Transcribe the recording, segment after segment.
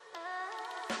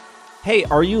Hey,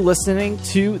 are you listening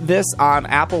to this on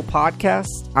Apple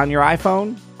Podcasts, on your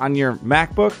iPhone, on your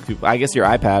MacBook, I guess your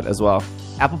iPad as well?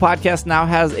 Apple Podcasts now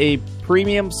has a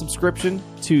premium subscription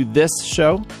to this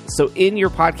show. So in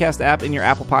your podcast app, in your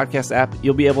Apple Podcast app,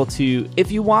 you'll be able to,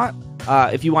 if you want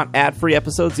ad-free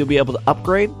episodes, you'll be able to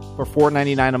upgrade for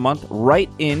 $4.99 a month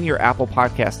right in your Apple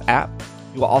Podcast app.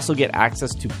 You will also get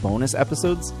access to bonus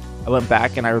episodes. I went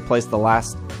back and I replaced the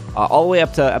last, all the way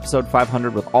up to episode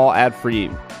 500 with all ad-free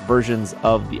versions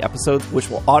of the episodes, which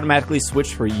will automatically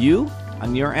switch for you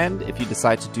on your end if you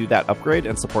decide to do that upgrade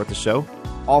and support the show.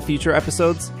 All future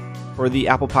episodes for the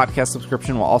Apple Podcast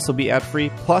subscription will also be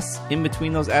ad-free. Plus, in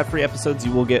between those ad-free episodes,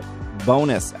 you will get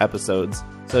bonus episodes.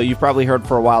 So you've probably heard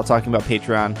for a while talking about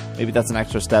Patreon. Maybe that's an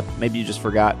extra step. Maybe you just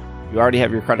forgot. You already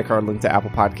have your credit card linked to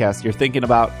Apple Podcasts. You're thinking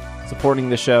about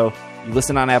supporting the show. You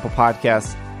listen on Apple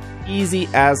Podcasts. Easy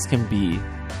as can be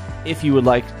if you would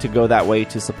like to go that way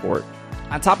to support.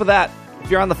 On top of that, if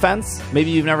you're on the fence, maybe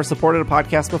you've never supported a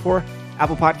podcast before,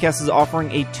 Apple Podcasts is offering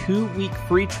a 2-week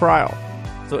free trial.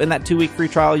 So in that 2-week free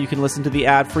trial, you can listen to the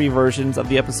ad-free versions of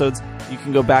the episodes. You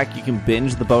can go back, you can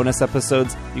binge the bonus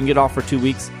episodes. You can get off for 2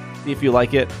 weeks. See if you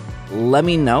like it. Let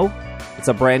me know. It's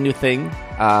a brand new thing.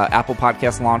 Apple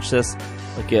Podcasts launched this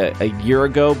like a year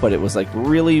ago, but it was like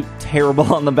really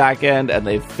terrible on the back end, and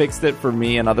they fixed it for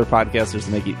me and other podcasters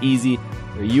to make it easy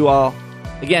for you all.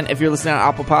 Again, if you're listening on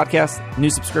Apple Podcasts,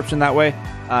 new subscription that way.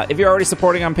 If you're already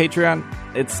supporting on Patreon,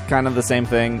 it's kind of the same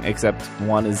thing, except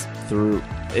one is through...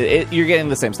 you're getting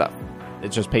the same stuff.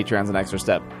 It's just Patreon's an extra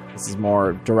step. This is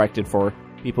more directed for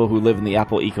people who live in the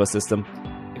Apple ecosystem.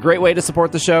 A great way to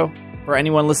support the show for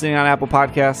anyone listening on Apple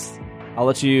Podcasts. I'll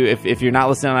let you, if you're not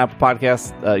listening on Apple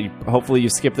Podcasts, hopefully you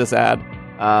skip this ad.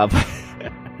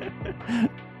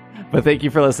 But thank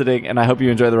you for listening, and I hope you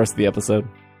enjoy the rest of the episode.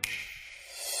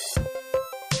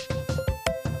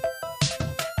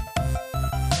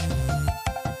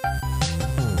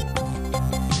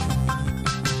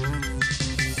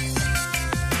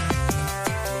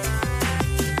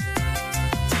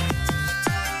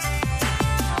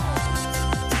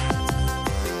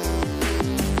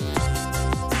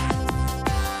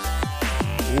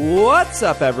 What's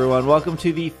up, everyone? Welcome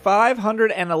to the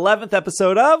 511th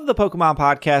episode of the Pokemon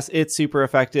Podcast. It's super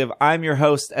effective. I'm your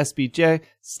host, SBJ.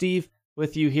 Steve,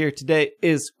 with you here today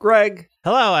is Greg.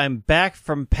 Hello, I'm back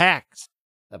from PAX.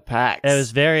 The PAX. It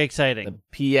was very exciting.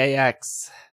 The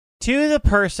PAX. To the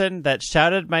person that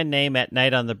shouted my name at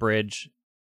night on the bridge,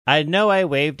 I know I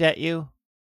waved at you.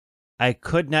 I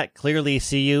could not clearly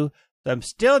see you, so I'm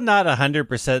still not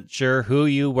 100% sure who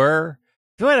you were.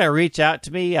 If you want to reach out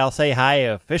to me, I'll say hi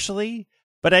officially.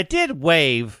 But I did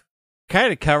wave.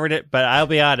 Kind of covered it, but I'll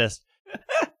be honest.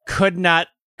 could not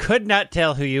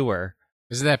tell who you were.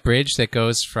 Is it that bridge that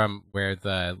goes from where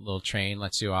the little train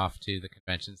lets you off to the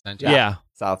convention center? Yeah.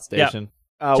 South Station.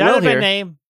 Yep. Shouted my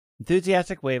name.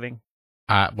 Enthusiastic waving.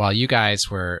 While you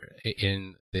guys were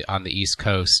on the East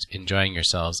Coast enjoying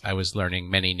yourselves, I was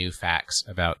learning many new facts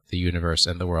about the universe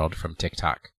and the world from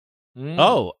TikTok.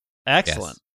 Oh,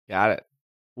 excellent. Yes. Got it.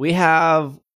 We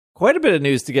have quite a bit of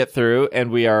news to get through,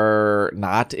 and we are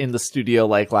not in the studio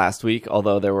like last week,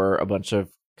 although there were a bunch of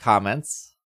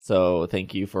comments. So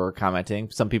thank you for commenting.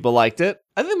 Some people liked it.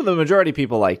 I think the majority of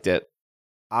people liked it.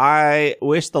 I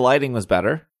wish the lighting was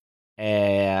better,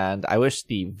 and I wish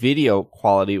the video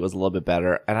quality was a little bit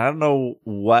better. And I don't know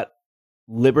what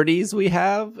liberties we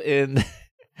have in,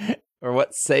 or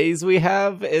what says we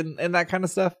have in that kind of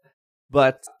stuff.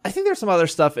 But I think there's some other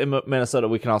stuff in Minnesota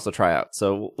we can also try out.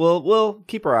 So we'll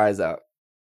keep our eyes out.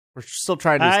 We're still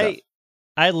trying new stuff.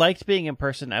 I liked being in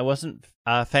person. I wasn't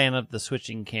a fan of the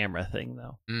switching camera thing,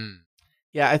 though.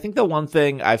 Yeah, I think the one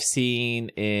thing I've seen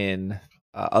in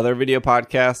other video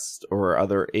podcasts or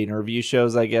other interview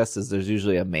shows, I guess, is there's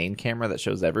usually a main camera that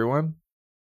shows everyone.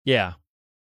 Yeah.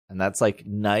 And that's like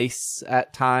nice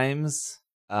at times.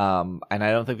 And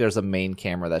I don't think there's a main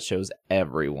camera that shows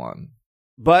everyone.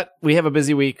 But we have a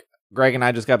busy week. Greg and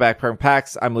I just got back from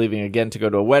PAX. I'm leaving again to go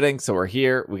to a wedding, so we're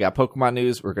here. We got Pokemon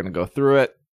news. We're going to go through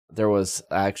it. There was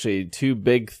actually 2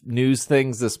 big news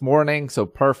things this morning, so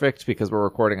perfect because we're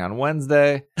recording on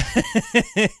Wednesday.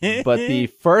 But the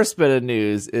first bit of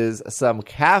news is some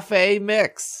cafe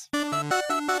mix.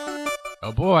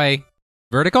 Oh boy.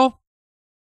 Vertical?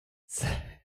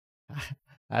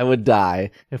 I would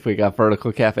die if we got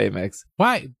vertical cafe mix.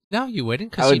 Why? No, you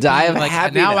wouldn't. I would die of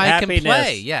happiness. Now I can Happiness.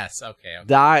 play. Yes. Okay.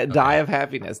 Die of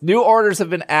happiness. New orders have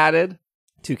been added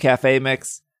to cafe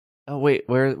mix. Oh wait,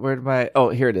 where did my? Oh,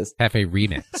 here it is. Cafe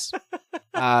remix.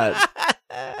 The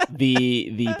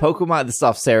Pokemon. This is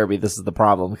off Cerebi. This is the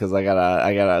problem because I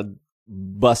gotta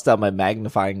bust out my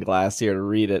magnifying glass here to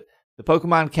read it. The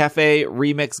Pokemon Cafe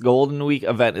Remix Golden Week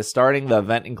event is starting. The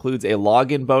event includes a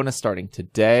login bonus starting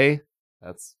today.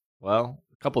 That's, well,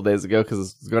 a couple days ago because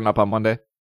it's going up on Monday.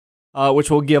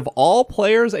 Which will give all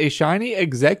players a shiny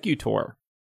Executor.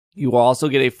 You will also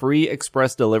get a free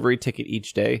express delivery ticket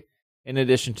each day. In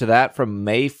addition to that, from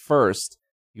May 1st,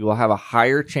 you will have a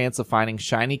higher chance of finding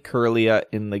shiny Kirlia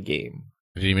in the game.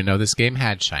 I didn't even know this game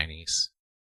had shinies.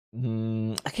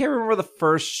 I can't remember the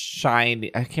first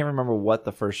shiny. I can't remember what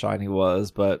the first shiny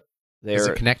was, but Does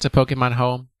it connect to Pokemon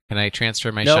Home? Can I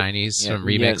transfer my shinies from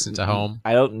Remix into Home?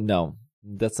 I don't know.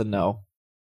 That's a no.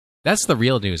 That's the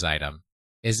real news item,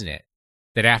 isn't it?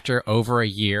 That after over a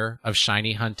year of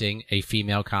shiny hunting a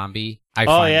female combi, I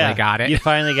finally got it. You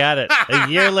finally got it. A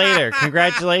year later.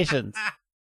 Congratulations.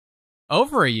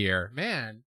 Over a year,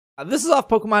 man. This is off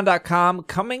Pokemon.com.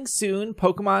 Coming soon,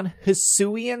 Pokemon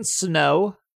Hisuian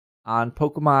Snow on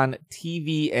Pokemon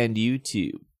TV and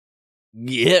YouTube.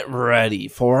 Get ready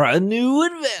for a new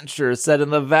adventure set in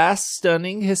the vast,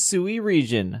 stunning Hisui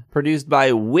region, produced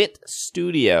by Wit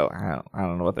Studio. I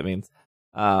don't know what that means.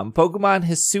 Pokemon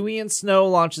Hisuian Snow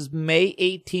launches May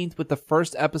 18th with the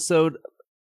first episode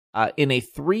in a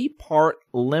 3-part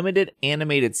limited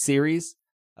animated series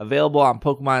available on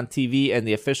Pokemon TV and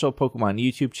the official Pokemon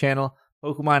YouTube channel.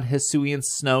 Pokemon Hisuian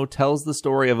Snow tells the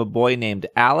story of a boy named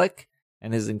Alec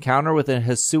and his encounter with a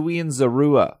Hisuian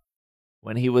Zorua.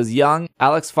 When he was young,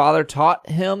 Alec's father taught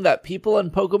him that people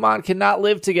and Pokemon cannot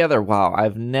live together. Wow,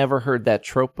 I've never heard that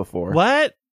trope before.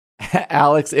 What?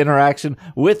 Alec's interaction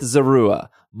with Zorua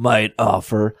might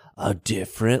offer a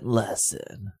different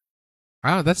lesson.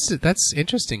 Wow, that's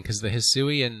interesting because the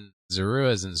Hisuian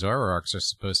Zoruas and Zoroarks are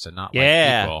supposed to not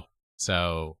like people.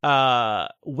 So,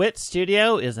 Wit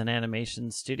Studio is an animation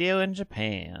studio in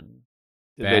Japan.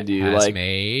 Did they do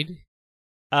made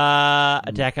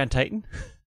Attack on Titan.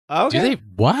 Okay. Do they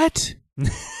what?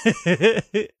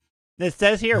 It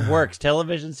says here works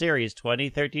television series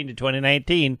 2013 to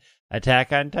 2019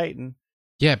 Attack on Titan.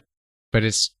 Yeah, but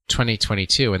it's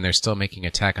 2022 and they're still making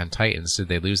Attack on Titans. Did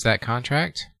they lose that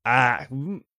contract?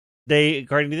 They,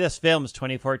 according to this, films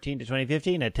 2014 to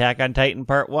 2015 Attack on Titan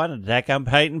Part 1 and Attack on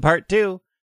Titan Part 2.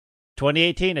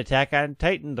 2018 Attack on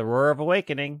Titan The Roar of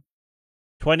Awakening.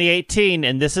 2018,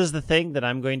 and this is the thing that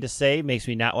I'm going to say makes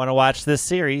me not want to watch this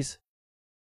series.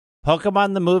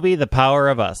 Pokemon the movie The Power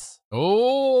of Us.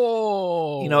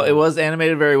 Oh! You know, it was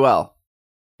animated very well.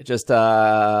 It just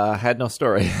had no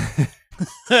story.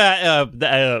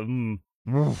 Okay,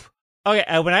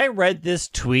 when I read this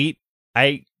tweet,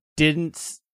 I didn't...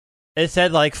 It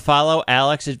said, like, follow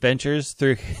Alec's adventures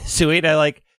through Sweet. I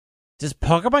like, does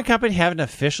Pokemon Company have an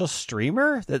official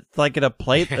streamer that's like gonna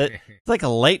play? It's like a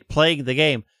late playing the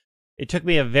game. It took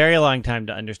me a very long time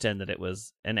to understand that it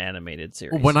was an animated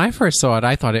series. When I first saw it,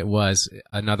 I thought it was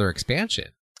another expansion.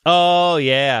 Oh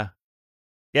yeah,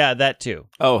 yeah, that too.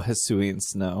 Oh, Hisuian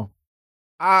Snow.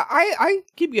 I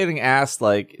keep getting asked,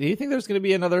 like, do you think there's going to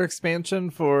be another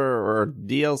expansion or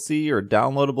DLC or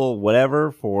downloadable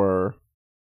whatever for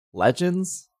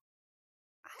Legends?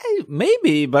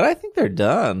 Maybe, but I think they're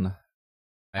done.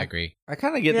 I agree. I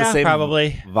kind of get the same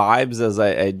vibes as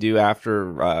I do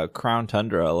after Crown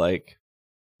Tundra. Like,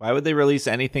 why would they release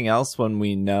anything else when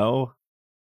we know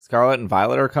Scarlet and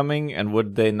Violet are coming? And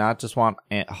would they not just want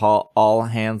all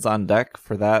hands on deck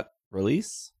for that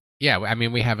release? Yeah, I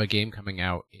mean, we have a game coming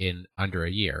out in under a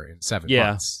year, in 7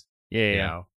 months.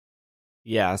 Yeah.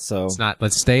 Yeah, so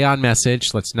let's stay on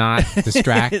message. Let's not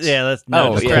distract. Let's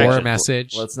not distract. Core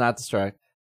message. Let's not distract.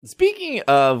 Speaking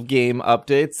of game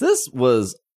updates, this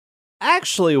was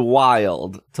actually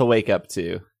wild to wake up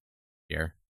to.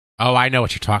 Here. Oh, I know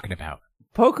what you're talking about.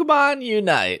 Pokemon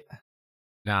Unite.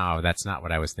 No, that's not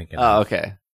what I was thinking. Oh,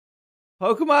 okay.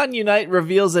 Pokemon Unite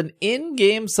reveals an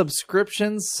in-game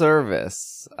subscription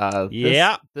service.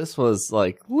 This was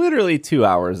like literally 2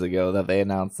 hours ago that they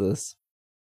announced this.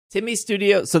 Timmy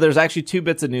Studio. So there's actually 2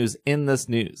 bits of news in this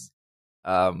news.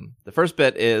 The first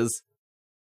bit is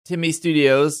Timmy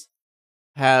Studios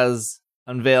has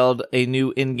unveiled a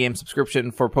new in-game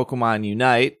subscription for Pokemon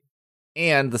Unite.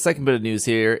 And the second bit of news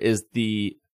here is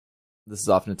this is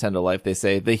off Nintendo Life, they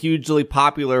say, the hugely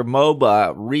popular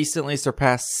MOBA recently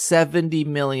surpassed 70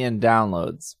 million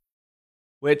downloads.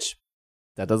 Which,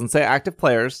 that doesn't say active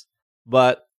players,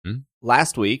 but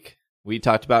last week we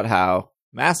talked about how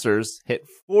Masters hit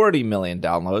 40 million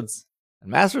downloads. And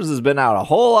Masters has been out a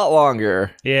whole lot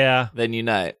longer than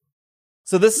Unite.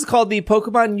 So this is called the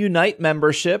Pokemon Unite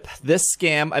membership. This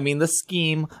scheme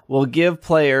will give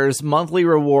players monthly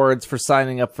rewards for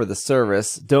signing up for the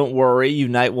service. Don't worry,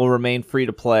 Unite will remain free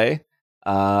to play.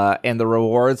 And the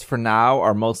rewards for now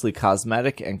are mostly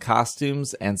cosmetic and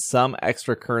costumes, and some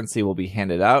extra currency will be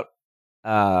handed out.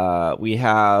 We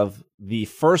have the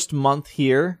first month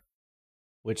here,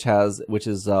 which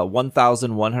is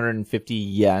 1,150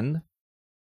 yen,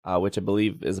 which I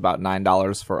believe is about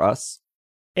 $9 for us.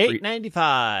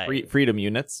 $8.95. Freedom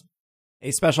units.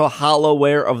 A special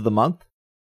Hollowware of the month.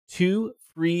 2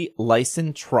 free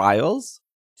license trials.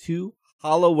 2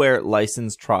 Hollowware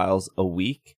license trials a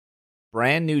week.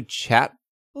 Brand new chat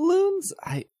balloons.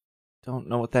 I don't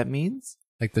know what that means.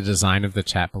 Like the design of the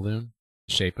chat balloon,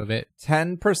 shape of it.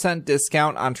 10%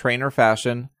 discount on trainer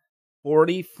fashion.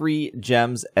 40 free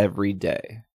gems every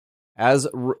day. As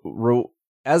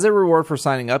a reward for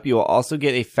signing up, you will also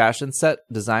get a fashion set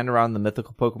designed around the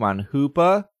mythical Pokemon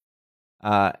Hoopa.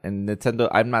 And Nintendo,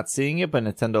 I'm not seeing it, but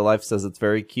Nintendo Life says it's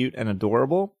very cute and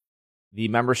adorable. The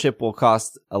membership will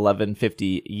cost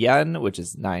 1150 yen, which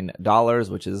is $9,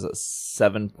 which is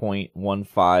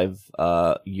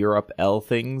 7.15 Europe L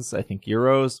things, I think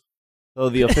euros. So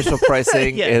the official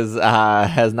pricing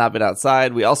has not been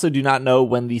outside. We also do not know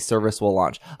when the service will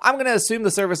launch. I'm going to assume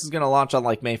the service is going to launch on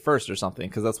like May 1st or something,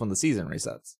 because that's when the season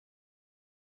resets.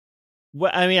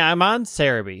 Well, I mean, I'm on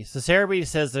Cerebi. So Cerebi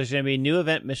says there's going to be a new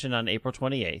event mission on April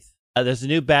 28th. There's a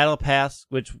new battle pass,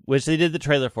 which they did the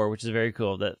trailer for, which is very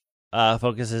cool, that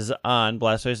focuses on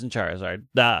Blastoise and Charizard.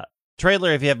 The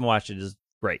trailer, if you haven't watched it, is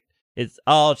great. It's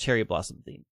all cherry blossom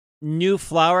themed. New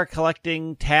flower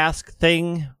collecting task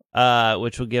thing,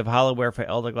 which will give Hollowware for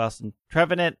Eldergloss and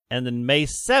Trevenant. And then May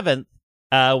 7th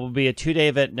will be a 2-day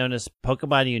event known as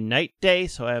Pokemon Unite Day.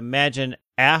 So I imagine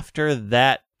after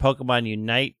that Pokemon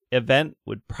Unite event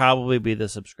would probably be the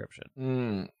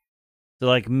subscription. So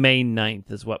like May 9th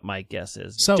is what my guess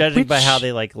is, so judging by how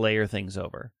they like layer things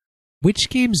over. Which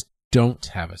games don't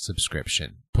have a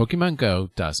subscription? Pokemon Go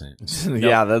doesn't.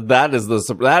 Yeah, that is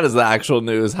the actual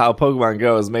news. How Pokemon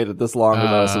Go has made it this long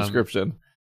without a subscription.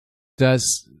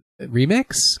 Does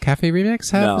Cafe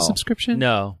Remix have a subscription?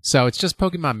 No. So it's just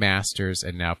Pokemon Masters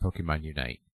and now Pokemon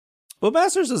Unite. Well,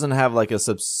 Masters doesn't have like a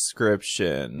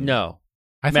subscription. No.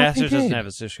 I thought Masters they doesn't did. have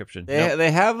a subscription.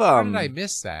 They have How did I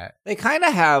miss that? They kind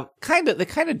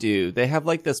of do. They have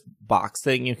like this box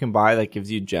thing you can buy that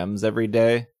gives you gems every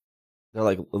day. They're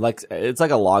like it's like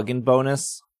a login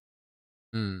bonus.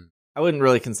 I wouldn't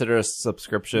really consider it a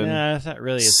subscription. Yeah, it's not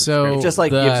really a So subscription. It just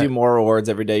like gives you more rewards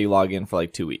every day you log in for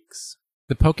like 2 weeks.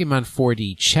 The Pokemon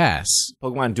 4D Chess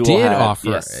Pokemon Duel did had, offer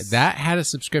yes. that had a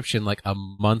subscription like a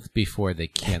month before they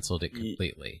canceled it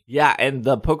completely. Yeah, and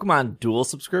the Pokemon Duel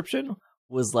subscription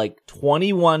was like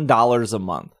 $21 a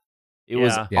month. It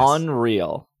was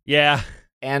unreal. Yeah.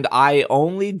 And I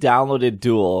only downloaded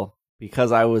Duel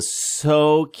because I was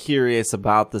so curious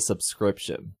about the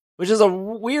subscription, which is a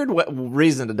weird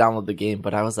reason to download the game.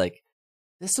 But I was like,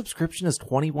 this subscription is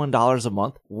 $21 a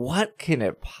month. What can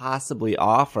it possibly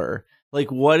offer?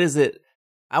 Like, what is it?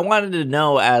 I wanted to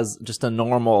know as just a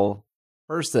normal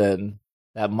person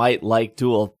that might like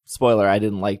Duel. Spoiler, I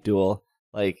didn't like Duel.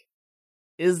 Like,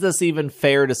 is this even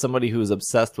fair to somebody who's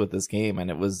obsessed with this game? And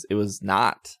it was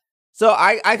not. So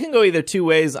I can go either two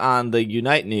ways on the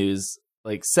Unite news.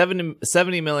 Like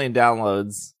 70 million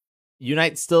downloads.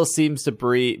 Unite still seems to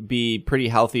be pretty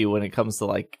healthy when it comes to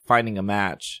like finding a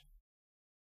match.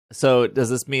 So does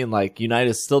this mean like Unite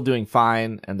is still doing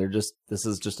fine and this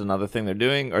is just another thing they're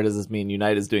doing, or does this mean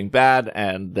Unite is doing bad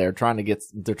and they're trying to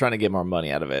get more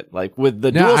money out of it? Like with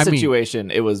the Duel situation,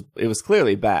 it was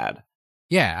clearly bad.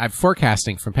 Yeah, I'm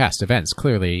forecasting from past events.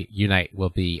 Clearly, Unite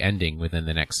will be ending within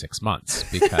the next 6 months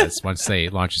because once they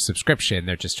launch a subscription,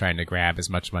 they're just trying to grab as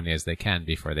much money as they can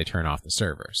before they turn off the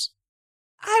servers.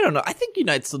 I don't know. I think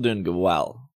Unite's still doing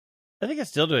well. I think it's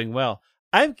still doing well.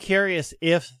 I'm curious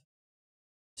if...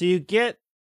 So you get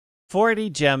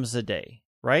 40 gems a day,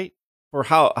 right? For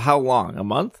how long? A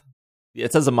month?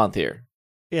 It says a month here.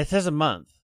 Yeah, it says a month.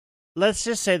 Let's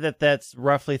just say that's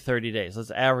roughly 30 days.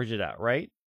 Let's average it out, right?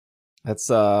 That's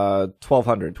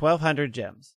 1,200. 1,200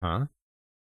 gems. Huh?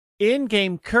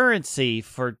 In-game currency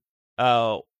for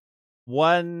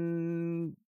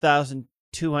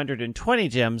 1,220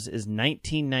 gems is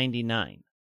 $19.99.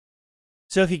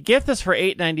 So if you get this for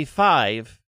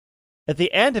 $8.95, at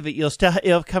the end of it,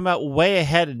 it'll come out way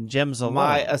ahead in gems alone.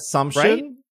 My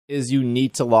assumption is you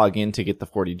need to log in to get the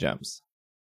 40 gems.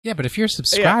 Yeah, but if you're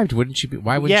subscribed, wouldn't you be?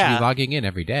 Why wouldn't you be logging in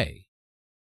every day?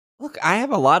 Look, I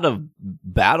have a lot of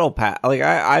battle pass. Like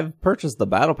I've purchased the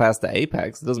battle pass to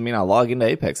Apex. It doesn't mean I log into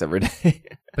Apex every day.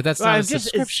 But that's not a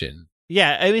subscription.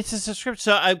 Yeah, I mean it's a subscription.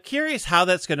 So I'm curious how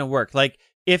that's going to work. Like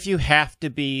if you have to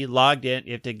be logged in,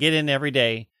 you have to get in every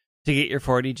day to get your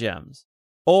 40 gems,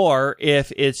 or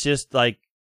if it's just like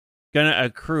gonna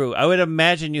accrue, I would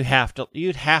imagine you'd have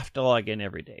to log in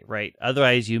every day, right?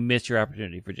 Otherwise, you miss your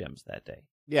opportunity for gems that day.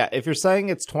 Yeah, if you're saying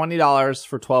it's $20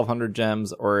 for 1,200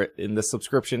 gems, or in the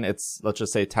subscription, it's, let's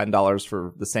just say $10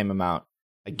 for the same amount,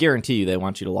 I guarantee you they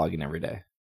want you to log in every day.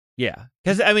 Yeah,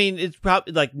 because I mean, it's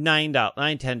probably like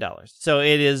 $10. So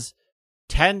it is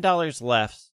 $10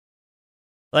 left.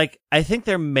 Like, I think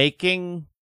they're making.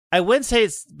 I wouldn't say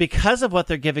it's because of what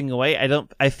they're giving away.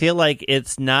 I feel like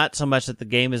it's not so much that the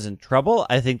game is in trouble.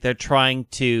 I think they're trying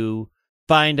to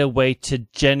find a way to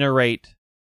generate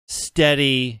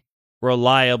steady,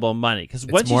 reliable money. Because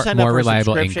once you sign up for a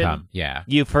reliable subscription, income, yeah,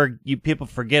 you people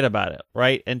forget about it,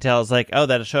 right? Until it's like, oh,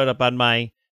 that showed up on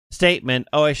my statement.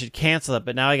 Oh, I should cancel it,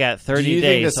 but now I got 30 days. Do you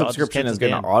think the so subscription is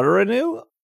going to auto renew?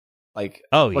 Like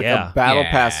a battle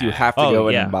pass, you have to go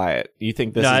in and buy it. Do you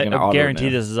think this is going to auto renew? I guarantee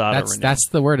this is auto renew. That's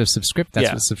the word of subscription.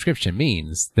 That's what subscription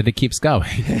means. That it keeps going.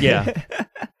 Yeah,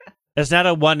 it's not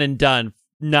a one and done.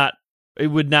 It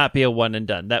would not be a one and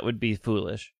done. That would be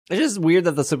foolish. It's just weird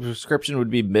that the subscription would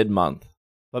be mid-month,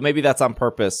 but maybe that's on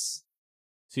purpose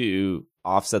to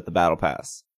offset the battle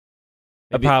pass.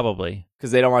 Probably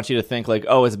because they don't want you to think like,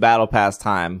 oh, it's battle pass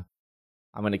time,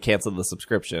 I'm going to cancel the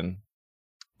subscription.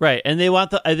 Right, and they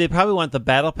probably want the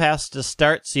battle pass to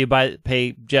start, so you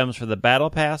pay gems for the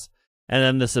battle pass, and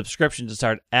then the subscription to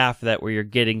start after that, where you're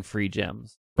getting free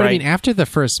gems. But right? I mean, after the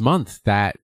first month,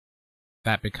 that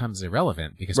becomes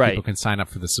irrelevant because people can sign up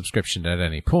for the subscription at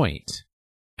any point,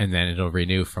 and then it'll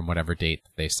renew from whatever date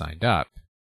that they signed up,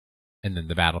 and then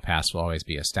the battle pass will always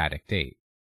be a static date.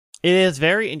 It is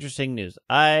very interesting news.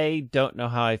 I don't know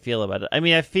how I feel about it. I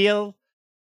mean, I feel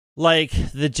like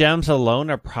the gems alone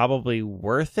are probably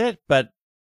worth it, but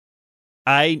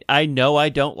I know I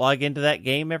don't log into that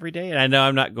game every day, and I know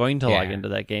I'm not going to log into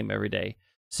that game every day.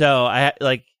 So I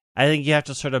think you have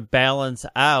to sort of balance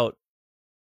out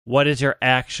what is your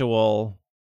actual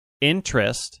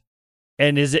interest,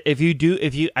 and if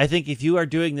you are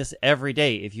doing this every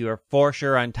day, if you are for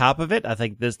sure on top of it, I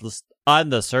think this on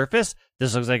the surface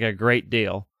this looks like a great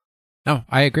deal. No,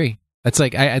 I agree. It's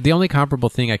like the only comparable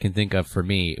thing I can think of for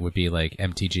me would be like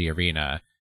MTG Arena,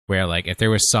 where like if there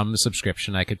was some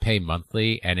subscription I could pay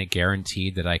monthly and it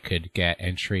guaranteed that I could get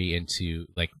entry into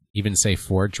like even say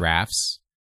 4 drafts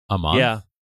a month,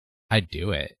 I'd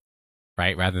do it,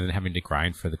 right? Rather than having to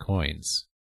grind for the coins.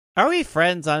 Are we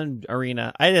friends on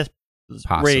Arena? I just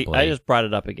brought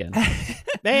it up again.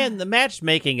 Man, the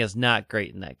matchmaking is not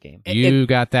great in that game. You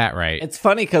got that right. It's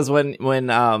funny because when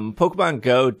Pokemon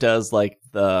Go does like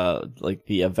the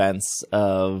events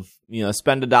of, you know,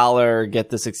 spend $1, get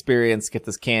this experience, get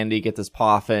this candy, get this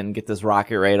Poffin, get this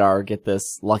Rocket Radar, get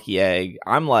this Lucky Egg,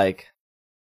 I'm like,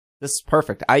 this is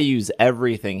perfect. I use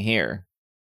everything here.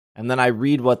 And then I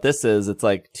read what this is. It's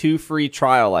like 2 free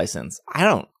trial license. I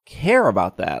don't care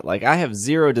about that. Like, I have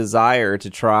zero desire to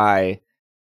try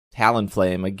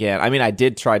Talonflame again. I mean, I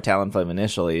did try Talonflame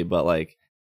initially, but like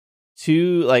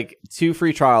 2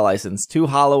 free trial license, 2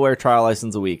 Hollowware trial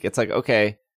license a week. It's like,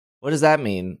 okay, what does that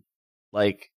mean?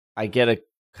 Like, I get a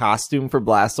costume for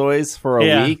Blastoise for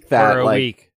a week that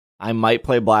week. I might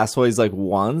play Blastoise like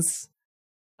once.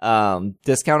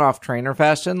 Discount off trainer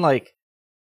fashion, like,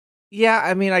 yeah,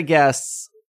 I mean, I guess,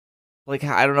 like,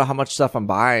 I don't know how much stuff I'm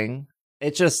buying.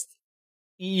 It just,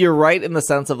 you're right in the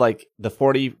sense of, like, the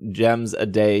 40 gems a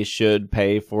day should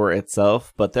pay for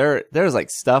itself, but there's, like,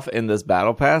 stuff in this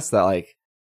battle pass that, like,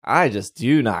 I just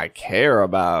do not care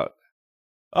about.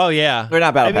 Oh, yeah. Or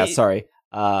not battle pass, sorry.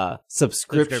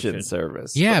 Subscription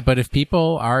service. Yeah, but if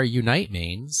people are Unite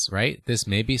mains, right, this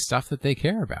may be stuff that they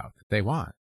care about, that they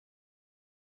want.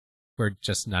 Where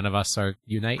just none of us are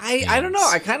Unite. I don't know.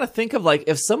 I kind of think of like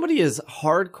if somebody is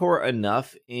hardcore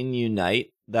enough in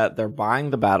Unite that they're buying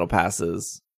the battle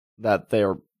passes, that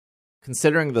they're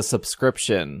considering the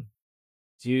subscription.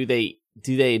 I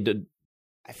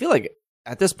feel like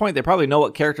at this point they probably know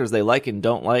what characters they like and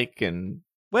don't like, and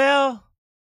well,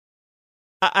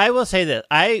 I will say that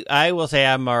I will say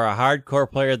I'm more a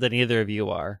hardcore player than either of you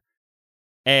are,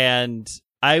 and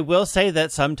I will say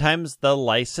that sometimes the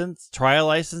trial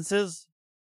licenses,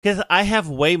 because I have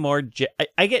way more,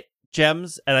 I get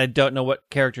gems and I don't know what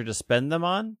character to spend them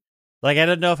on. Like, I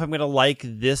don't know if I'm going to like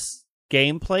this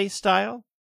gameplay style.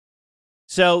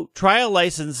 So trial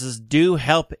licenses do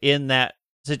help in that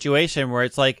situation where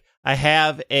it's like, I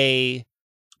have a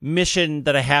mission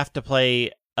that I have to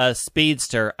play a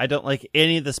speedster. I don't like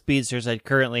any of the speedsters I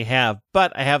currently have,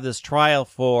 but I have this trial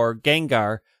for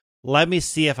Gengar. Let me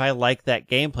see if I like that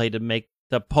gameplay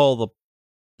to pull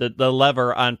the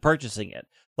lever on purchasing it.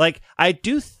 Like, I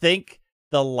do think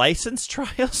the license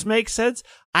trials make sense.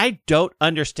 I don't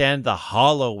understand the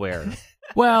Hollowware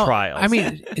Well, trials. I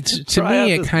mean, to Try out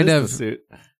me, it this kind business of suit.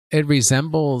 it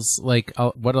resembles like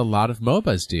what a lot of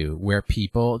MOBAs do, where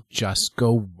people just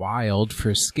go wild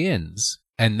for skins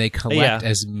and they collect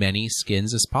as many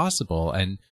skins as possible.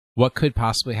 And what could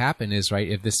possibly happen is, right,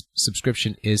 if this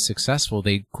subscription is successful,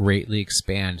 they greatly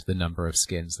expand the number of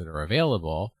skins that are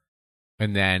available.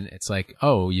 And then it's like,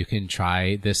 oh, you can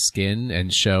try this skin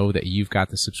and show that you've got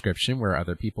the subscription where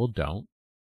other people don't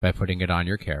by putting it on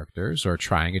your characters or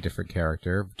trying a different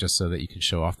character just so that you can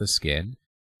show off the skin,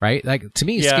 right? Like, to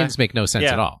me, skins make no sense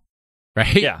at all,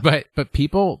 right? Yeah. But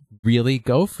people really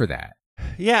go for that.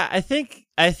 Yeah, I think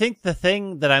the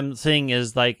thing that I'm seeing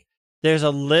is like there's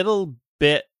a little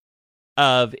bit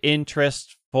of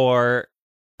interest for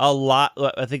a lot.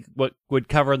 I think what would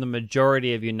cover the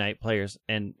majority of Unite players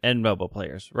and mobile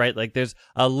players, right? Like there's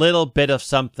a little bit of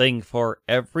something for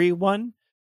everyone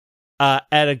at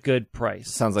a good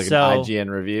price. Sounds like an IGN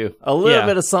review. A little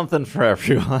bit of something for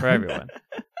everyone. For everyone.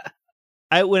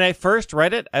 When I first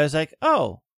read it, I was like,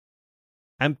 oh,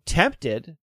 I'm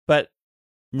tempted, but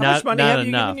How much money have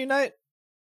you given Unite?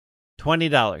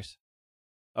 $20.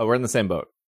 Oh, we're in the same boat.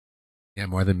 Yeah,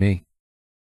 more than me.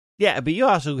 Yeah, but you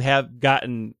also have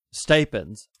gotten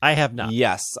stipends. I have not.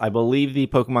 Yes, I believe the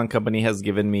Pokemon Company has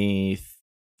given me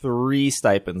 3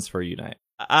 stipends for Unite.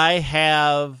 I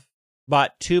have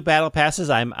bought 2 battle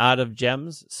passes. I'm out of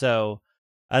gems, so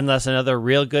unless another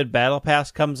real good battle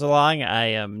pass comes along,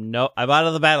 I'm out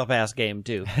of the battle pass game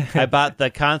too. I bought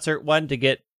the concert one to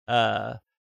get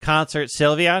Concert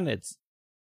Sylveon. It's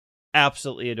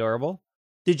absolutely adorable.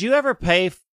 Did you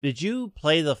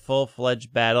play the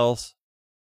full-fledged battles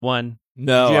one?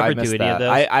 No, Did you ever I missed do any that. of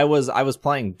those? I was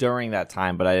playing during that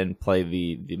time, but I didn't play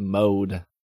the mode.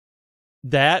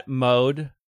 That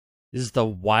mode is the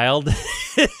wildest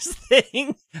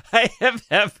thing I have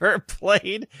ever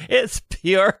played. It's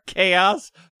pure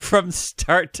chaos from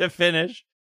start to finish.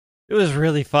 It was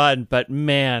really fun, but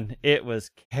man, it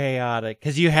was chaotic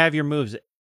because you have your moves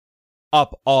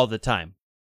up all the time.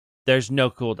 There's no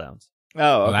cooldowns.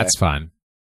 Oh, okay. Well, that's fun.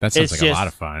 That sounds like a lot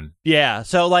of fun. Yeah,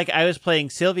 so like I was playing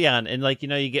Sylveon, and like,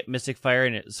 you get Mystic Fire,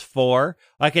 and it's 4.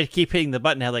 I could keep hitting the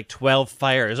button, had like 12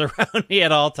 fires around me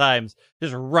at all times,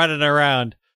 just running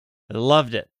around. I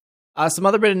loved it. Some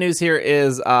other bit of news here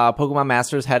is Pokemon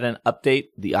Masters had an update.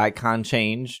 The icon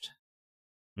changed.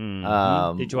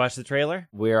 Mm-hmm. Did you watch the trailer?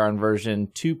 We are on version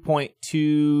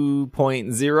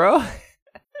 2.2.0.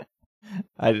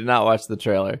 I did not watch the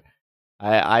trailer.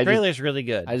 The trailer's really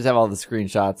good. I just have all the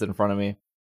screenshots in front of me.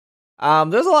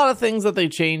 There's a lot of things that they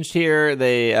changed here.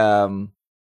 They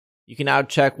you can now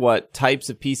check what types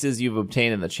of pieces you've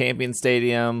obtained in the Champion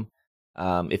Stadium.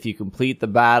 If you complete the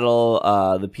battle,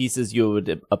 the pieces you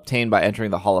would obtain by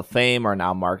entering the Hall of Fame are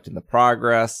now marked in the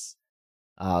progress.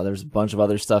 There's a bunch of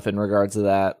other stuff in regards to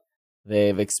that.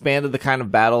 They've expanded the kind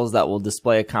of battles that will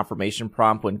display a confirmation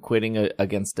prompt when quitting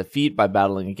against defeat by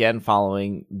battling again.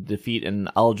 Following defeat in an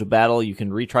eligible battle, you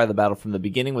can retry the battle from the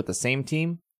beginning with the same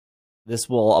team. This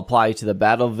will apply to the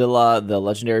Battle Villa, the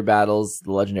Legendary Battles,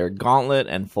 the Legendary Gauntlet,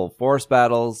 and Full Force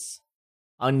Battles.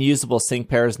 Unusable sync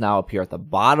pairs now appear at the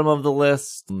bottom of the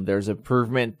list. There's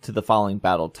improvement to the following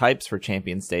battle types for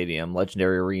Champion Stadium,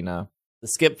 Legendary Arena. The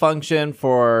skip function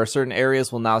for certain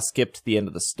areas will now skip to the end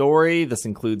of the story. This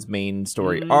includes main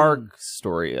story arc,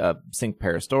 sync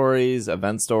pair stories,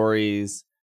 event stories.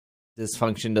 This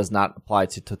function does not apply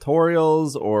to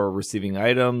tutorials or receiving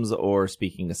items or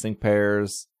speaking to sync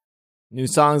pairs. New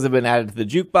songs have been added to the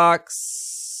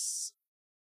jukebox.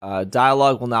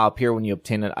 Dialogue will now appear when you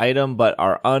obtain an item but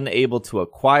are unable to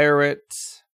acquire it.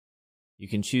 You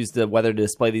can choose whether to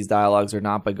display these dialogues or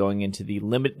not by going into the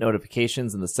limit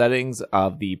notifications in the settings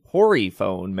of the Pori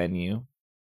phone menu.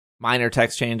 Minor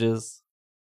text changes.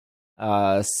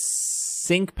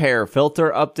 Sync pair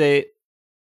filter update.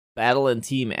 Battle and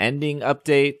team ending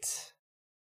update.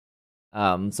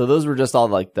 So those were just all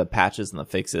like the patches and the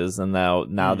fixes, and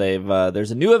now they've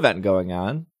there's a new event going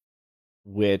on,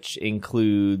 which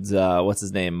includes what's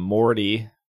his name, Morty,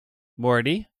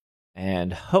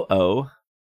 and Ho-Oh.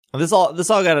 This all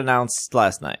got announced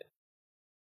last night.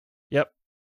 Yep.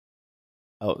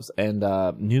 Oh, and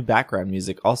new background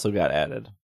music also got added.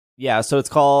 Yeah, so it's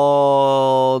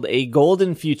called A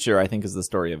Golden Future, I think is the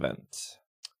story event.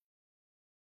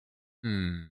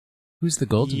 Who's the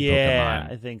golden Pokemon? Yeah,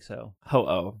 I think so.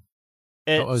 Ho-Oh.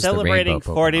 It's celebrating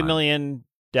 40 million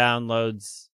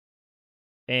downloads,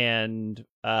 and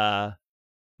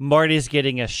Morty's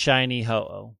getting a shiny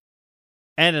Ho-Oh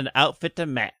and an outfit to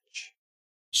match.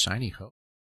 Shiny Ho.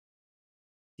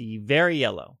 The very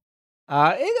yellow.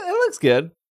 It looks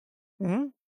good. Mm-hmm.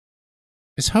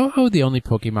 Is Ho-Oh the only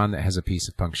Pokemon that has a piece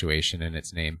of punctuation in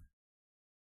its name?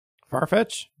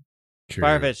 Farfetch? True.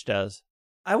 Farfetch does.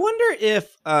 I wonder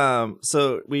if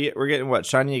so we're getting what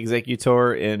Shiny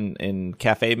Executor in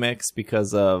Cafe Mix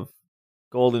because of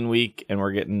Golden Week, and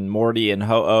we're getting Morty and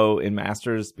Ho-Oh in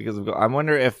Masters because of I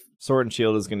wonder if Sword and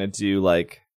Shield is gonna do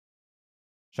like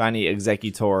Shiny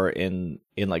Executor in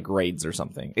like raids or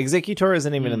something. Executor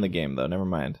isn't even in the game though, never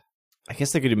mind. I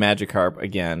guess they could do Magikarp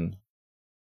again.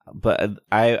 But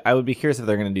I would be curious if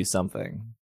they're gonna do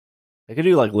something. They could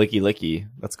do like Licky Licky.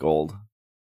 That's gold.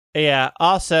 Yeah,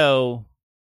 also,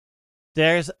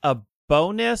 there's a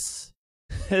bonus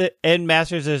in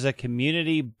Masters. There's a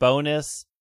community bonus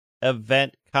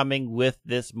event coming with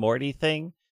this Morty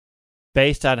thing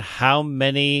based on how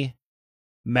many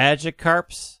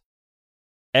Magikarps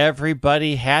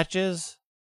everybody hatches.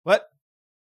 What?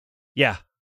 Yeah.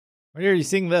 Where are you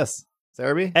seeing this?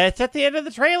 Cerebi? It's at the end of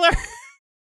the trailer.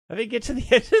 Let me get to the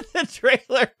end of the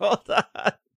trailer. Hold on.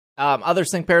 Other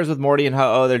sync pairs with Morty and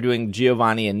Ho-Oh, they're doing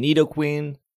Giovanni and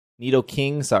Nidoking,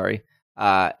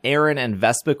 Aaron and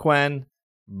Vespiquen,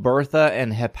 Bertha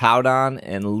and Hippowdon,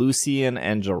 and Lucian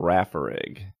and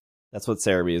Girafarig. That's what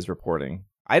Cerebi is reporting.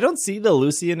 I don't see the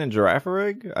Lucian and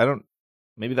Girafarig.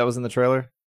 Maybe that was in the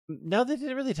trailer? No, they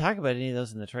didn't really talk about any of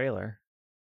those in the trailer.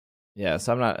 Yeah,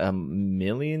 so I'm not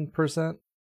 1,000,000%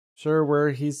 sure where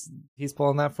he's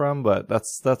pulling that from, but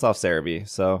that's off Cerebi,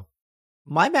 so...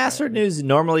 My Master news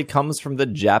normally comes from the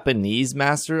Japanese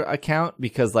Master account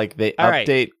because like they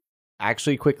update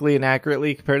actually quickly and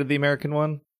accurately compared to the American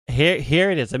one.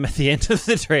 Here it is. I'm at the end of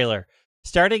the trailer.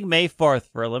 Starting May 4th,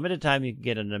 for a limited time, you can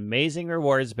get an amazing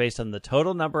rewards based on the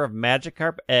total number of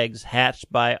Magikarp eggs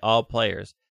hatched by all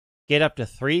players. Get up to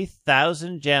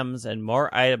 3,000 gems and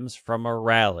more items from a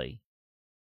rally.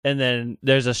 And then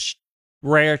there's a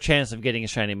rare chance of getting a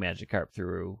shiny Magikarp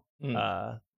through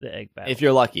the egg battle. If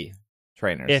you're lucky.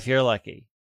 Trainers. If you're lucky.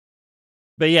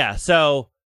 But yeah, so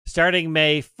starting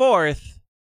May 4th,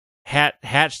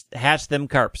 hatch them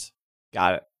carps.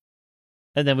 Got it.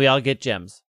 And then we all get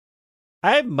gems.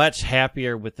 I'm much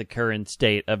happier with the current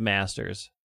state of Masters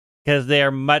because they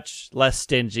are much less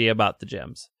stingy about the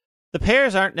gems. The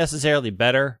pairs aren't necessarily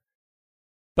better,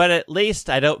 but at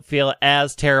least I don't feel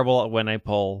as terrible when I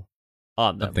pull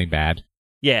on them. Something bad.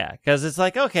 Yeah, because it's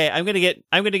like, okay, I'm gonna get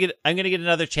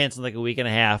another chance in like a week and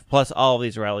a half, plus all of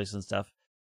these rallies and stuff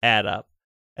add up.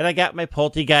 And I got my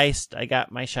Poltegeist, I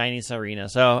got my shiny Serena,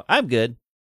 so I'm good.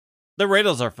 The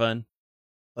riddles are fun.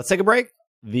 Let's take a break.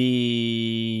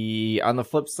 On the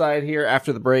flip side here,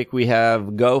 after the break, we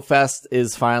have Go Fest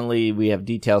is finally, we have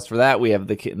details for that. We have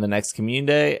the next Commune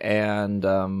Day, and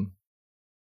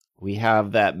we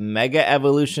have that Mega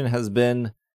Evolution has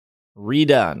been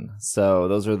redone. So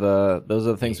those are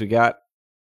the things we got.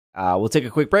 We'll take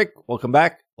a quick break. We'll come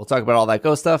back. We'll talk about all that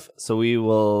Go stuff. So we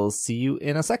will see you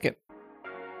in a second.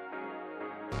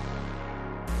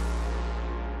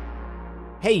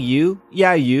 Hey, you've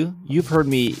heard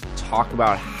me talk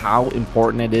about how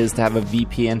important it is to have a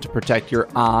VPN to protect your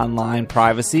online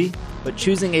privacy, but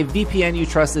choosing a VPN you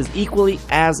trust is equally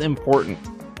as important.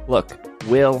 Look,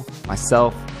 Will,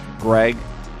 myself, Greg,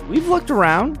 we've looked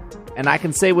around, and I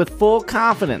can say with full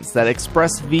confidence that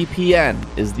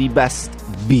ExpressVPN is the best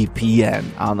VPN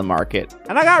on the market.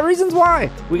 And I got reasons why.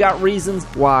 We got reasons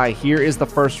why. Here is the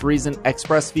first reason: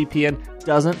 ExpressVPN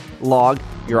doesn't log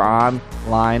your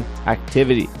online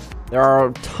activity. There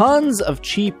are tons of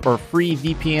cheap or free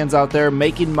VPNs out there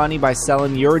making money by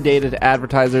selling your data to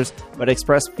advertisers, but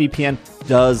ExpressVPN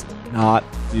does not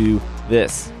do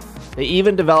this. They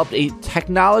even developed a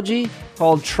technology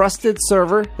called Trusted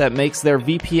Server that makes their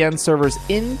VPN servers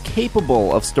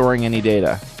incapable of storing any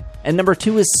data. And number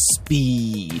 2 is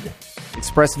speed.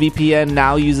 ExpressVPN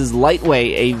now uses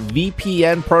Lightway, a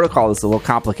VPN protocol. This is a little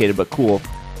complicated, but cool.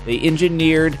 They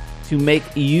engineered to make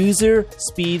user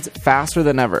speeds faster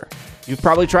than ever. You've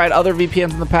probably tried other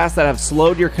VPNs in the past that have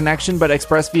slowed your connection, but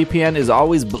ExpressVPN is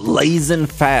always blazing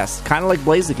fast, kind of like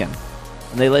Blaziken.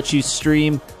 And they let you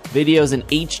stream videos in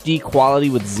HD quality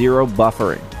with zero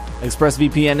buffering.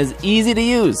 ExpressVPN is easy to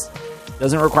use.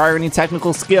 Doesn't require any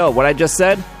technical skill. What I just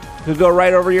said could go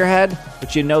right over your head,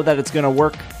 but you know that it's going to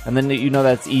work, and then you know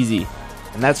that it's easy.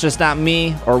 And that's just not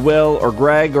me, or Will, or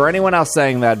Greg, or anyone else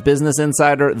saying that. Business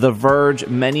Insider, The Verge,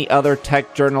 many other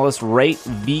tech journalists rate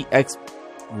ExpressVPN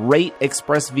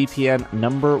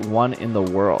 #1 in the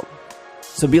world.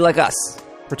 So be like us.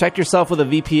 Protect yourself with a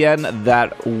VPN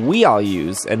that we all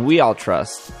use and we all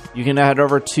trust. You can head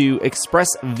over to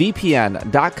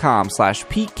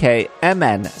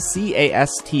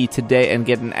expressvpn.com/PKMNCAST today and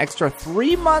get an extra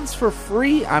 3 months for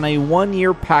free on a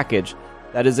 1-year package.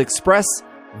 That is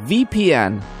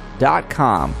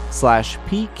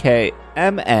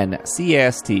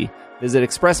expressvpn.com/PKMNCAST Visit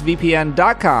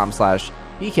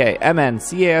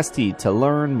expressvpn.com/PKMNCAST to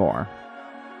learn more.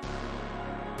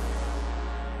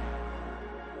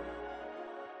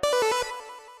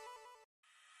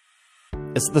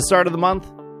 It's the start of the month.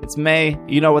 It's May.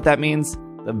 You know what that means.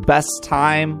 The best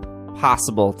time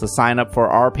possible to sign up for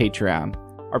our Patreon.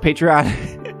 Our Patreon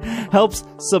helps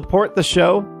support the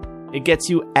show. It gets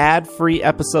you ad-free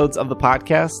episodes of the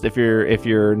podcast. If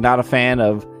you're not a fan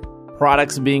of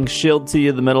products being shilled to you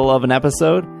in the middle of an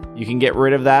episode, you can get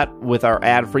rid of that with our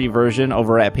ad-free version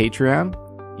over at Patreon.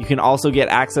 You can also get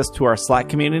access to our Slack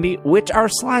community, which our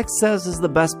Slack says is the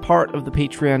best part of the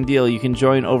Patreon deal. You can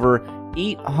join over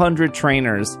 800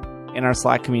 trainers in our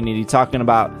Slack community talking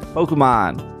about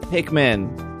Pokemon,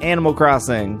 Pikmin, Animal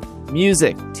Crossing,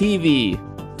 music, TV,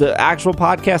 the actual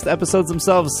podcast episodes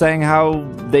themselves saying how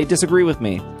they disagree with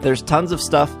me. There's tons of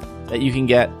stuff that you can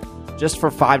get just for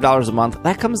 $5 a month.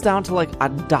 That comes down to like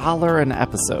 $1 an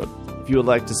episode. If you would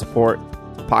like to support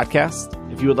the podcast,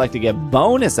 if you would like to get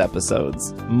bonus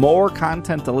episodes, more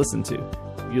content to listen to,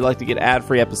 if you'd like to get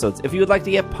ad-free episodes, if you would like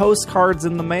to get postcards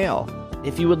in the mail,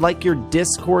 if you would like your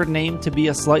Discord name to be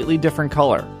a slightly different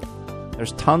color,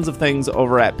 there's tons of things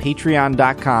over at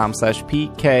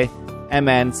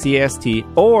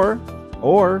patreon.com/PKMNCAST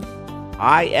or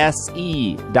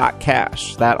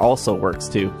ISE.cash. That also works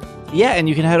too. Yeah, and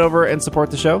you can head over and support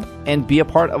the show and be a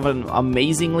part of an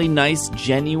amazingly nice,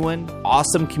 genuine,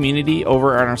 awesome community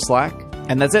over on our Slack.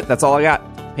 And that's it. That's all I got.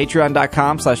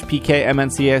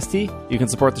 Patreon.com/PKMNCAST. You can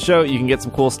support the show. You can get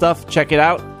some cool stuff. Check it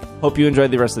out. Hope you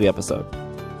enjoyed the rest of the episode.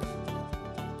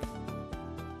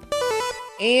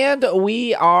 And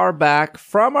we are back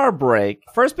from our break.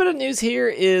 First bit of news here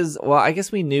is, well, I guess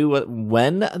we knew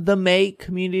when the May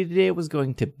Community Day was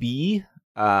going to be.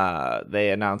 They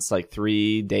announced like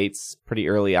 3 dates pretty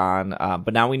early on,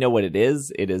 but now we know what it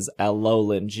is. It is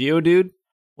Alolan Geodude,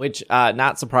 which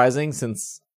not surprising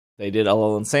since they did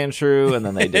Alolan Sandshrew and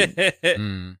then they did...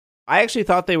 I actually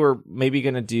thought they were maybe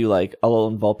going to do like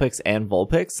Alolan Vulpix and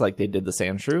Vulpix like they did the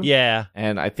Sandshrew. Yeah.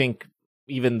 And I think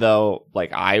even though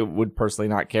like I would personally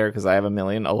not care because I have a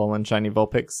million Alolan Shiny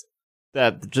Vulpix,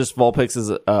 that just Vulpix is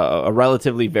a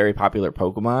relatively very popular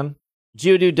Pokemon.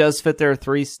 Geodude does fit their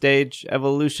 3-stage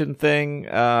evolution thing.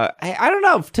 I don't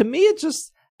know. To me, it's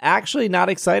just actually not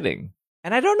exciting.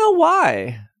 And I don't know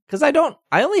why. Because I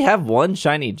only have one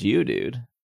shiny Geodude.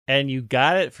 And you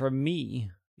got it from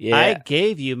me. Yeah. I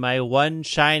gave you my one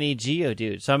shiny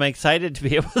Geodude, so I'm excited to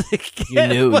be able to get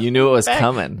You knew it was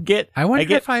coming. I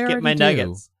wonder if I already get my do.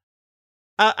 nuggets.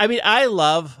 If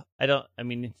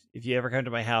you ever come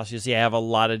to my house, you'll see I have a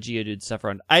lot of Geodude stuff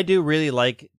around. I do really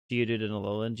like Geodude and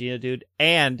Alolan Geodude,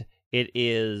 and it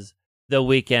is the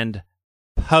weekend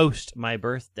post my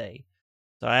birthday.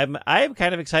 So I am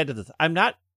kind of excited. I'm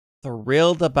not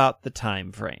thrilled about the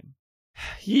time frame.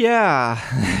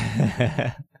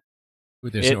 Yeah. Ooh,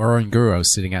 there's an Oranguro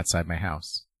sitting outside my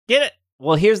house. Get it?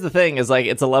 Well, here's the thing: is like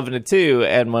it's 11 to 2,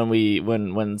 and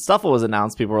when Stuffle was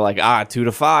announced, people were like, 2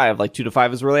 to 5. Like 2 to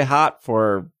 5 is really hot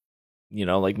for,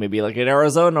 like maybe like in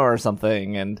Arizona or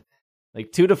something, and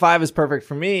like 2 to 5 is perfect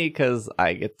for me because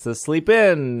I get to sleep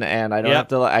in and I don't have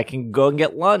to. I can go and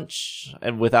get lunch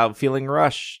and without feeling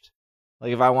rushed.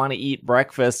 Like if I want to eat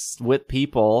breakfast with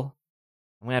people,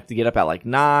 I'm gonna have to get up at like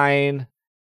 9.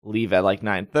 Leave at like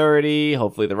 9:30.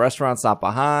 Hopefully the restaurant's not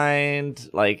behind.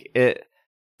 Like it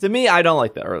to me, I don't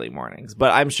like the early mornings,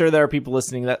 but I'm sure there are people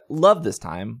listening that love this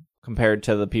time compared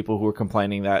to the people who were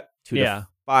complaining that 2 to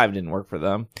 5 didn't work for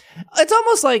them. It's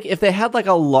almost like if they had like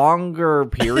a longer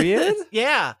period,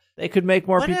 they could make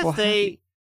more people happy.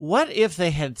 What if they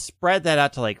had spread that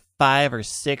out to like 5 or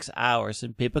 6 hours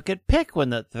and people could pick when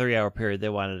the 3-hour period they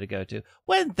wanted to go to?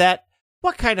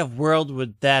 What kind of world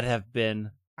would that have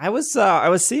been? I was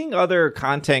seeing other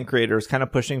content creators kind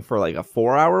of pushing for like a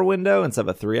 4-hour window instead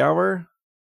of a 3-hour,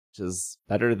 which is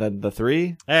better than the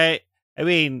 3. Yes.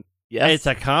 It's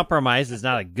a compromise. It's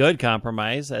not a good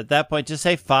compromise. At that point, just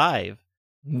say 5.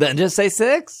 Then just say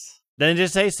 6.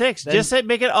 Just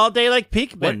make it all day like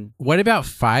Pikmin. What about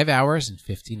 5 hours and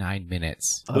 59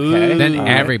 minutes? Okay. Then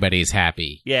everybody's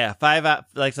happy. Yeah, 5 hours.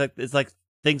 It's like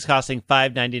things costing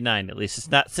 $5.99. At least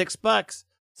it's not $6.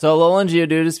 So Alolan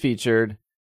Geodude is featured.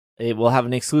 It will have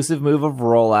an exclusive move of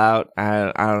rollout.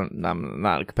 I'm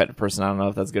not a competitive person. I don't know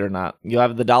if that's good or not. You'll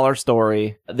have the dollar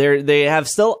story. They have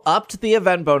still upped the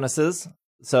event bonuses.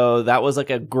 So that was like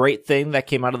a great thing that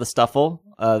came out of the Stuffle.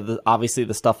 Obviously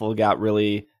the Stuffle got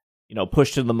really,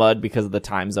 pushed in the mud because of the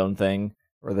time zone thing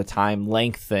or the time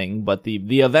length thing. But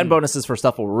the event bonuses for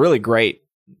Stuffle were really great,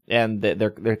 and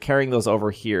they're carrying those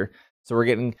over here. So we're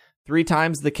getting 3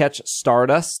 times the catch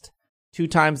Stardust, 2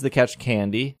 times the catch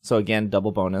Candy. So again,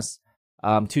 double bonus.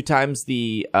 2 times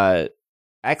the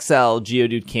XL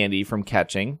Geodude candy from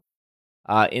catching.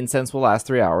 Incense will last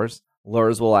 3 hours.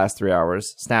 Lures will last 3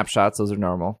 hours. Snapshots, those are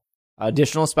normal.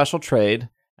 Additional special trade,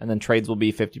 and then trades will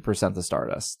be 50% the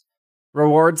Stardust.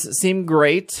 Rewards seem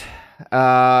great.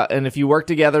 And if you work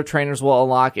together, trainers will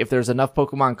unlock, if there's enough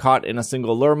Pokemon caught in a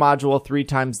single lure module, 3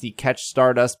 times the Catch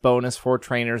Stardust bonus for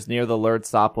trainers near the lured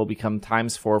stop will become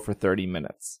times 4 for 30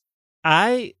 minutes.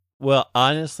 I will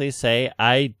honestly say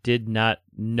I did not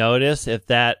notice if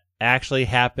that actually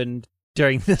happened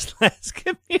during this last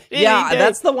community Yeah, day.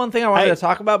 that's the one thing I wanted to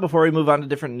talk about before we move on to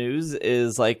different news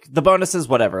is, like, the bonuses,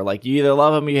 whatever. Like, you either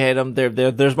love them or you hate them.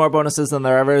 There's more bonuses than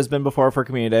there ever has been before for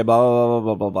Community Day, blah, blah,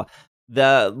 blah, blah, blah,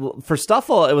 blah. For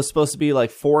Stuffle, it was supposed to be,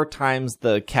 like, 4 times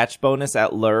the catch bonus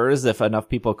at lures if enough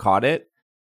people caught it.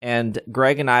 And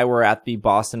Greg and I were at the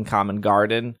Boston Common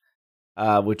Garden,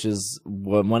 which is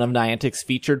one of Niantic's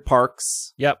featured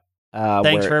parks. Yep.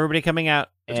 Thanks for everybody coming out.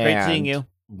 It's great seeing you.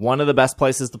 One of the best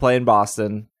places to play in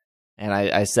Boston. And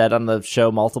I said on the show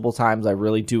multiple times, I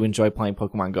really do enjoy playing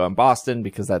Pokemon Go in Boston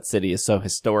because that city is so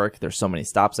historic. There's so many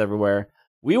stops everywhere.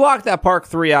 We walked that park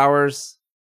 3 hours.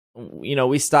 You know,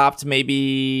 we stopped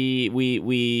maybe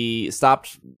we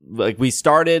stopped, like, we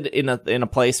started in a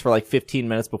place for like 15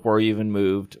 minutes before we even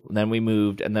moved. Then we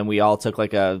moved, and then we all took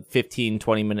like a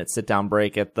 15-20 minute sit down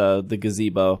break at the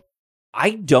gazebo.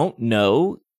 I don't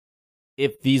know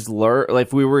if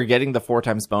if we were getting the 4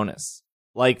 times bonus.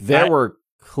 Like, there were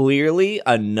clearly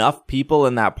enough people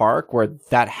in that park where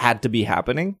that had to be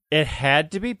happening. It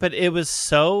had to be, but it was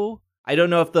so... I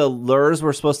don't know if the lures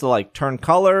were supposed to, like, turn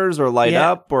colors or light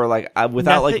up or, like,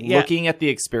 without looking at the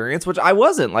experience, which I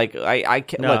wasn't. Like, I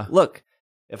can't, like, look,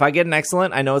 if I get an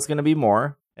excellent, I know it's going to be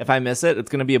more. If I miss it, it's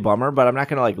going to be a bummer, but I'm not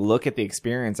going to, like, look at the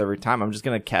experience every time. I'm just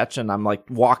going to catch, and I'm, like,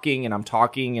 walking and I'm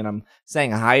talking and I'm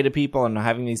saying hi to people and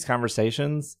having these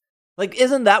conversations. Like,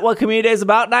 isn't that what Community Day is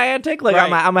about, Niantic? Like,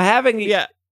 right. I'm having... Yeah.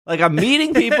 Like, I'm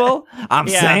meeting people. I'm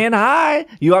saying hi.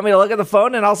 You want me to look at the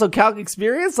phone and also calc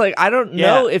experience? Like, I don't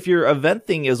know if your event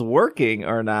thing is working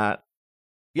or not.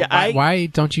 Yeah, why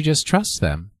don't you just trust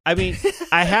them? I mean,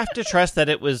 I have to trust that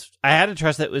it was... I had to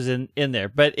trust that it was in there,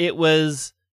 but it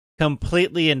was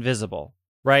completely invisible,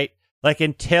 right? Like,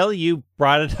 until you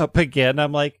brought it up again,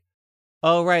 I'm like,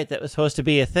 oh, right, that was supposed to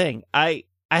be a thing. I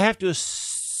have to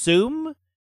assume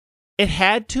it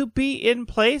had to be in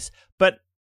place, but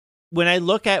when I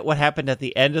look at what happened at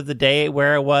the end of the day,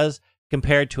 where it was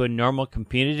compared to a normal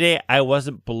community day, I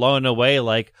wasn't blown away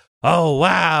like, oh,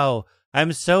 wow,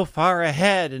 I'm so far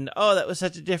ahead. And, oh, that was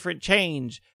such a different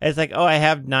change. And it's like, oh, I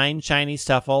have 9 shiny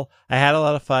Stuffle. I had a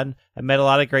lot of fun. I met a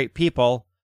lot of great people.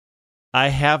 I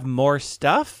have more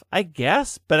stuff, I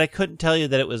guess, but I couldn't tell you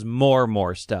that it was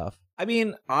more stuff. I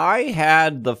mean, I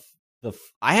had the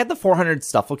 400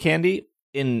 Stuffle candy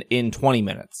in 20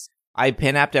 minutes. I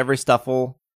pin-apped every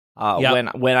Stuffle.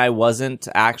 When I wasn't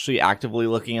actually actively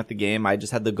looking at the game, I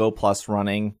just had the Go Plus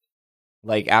running.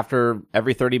 Like, after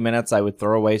every 30 minutes, I would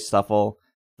throw away Stuffle.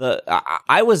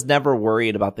 I was never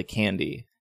worried about the candy.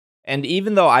 And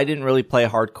even though I didn't really play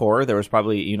hardcore, there was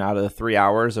probably, you know, out of the 3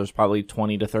 hours, there was probably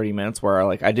 20 to 30 minutes where,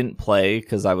 like, I didn't play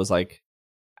because I was, like,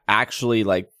 actually,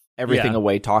 like, everything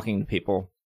away talking to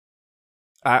people.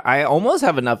 I almost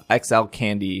have enough XL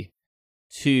candy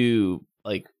to,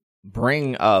 like,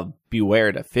 bring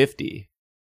Beware to 50.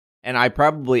 And I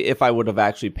probably, if I would have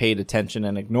actually paid attention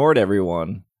and ignored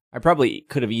everyone, I probably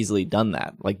could have easily done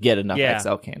that. Like, get enough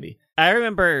XL candy. I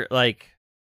remember, like,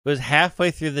 it was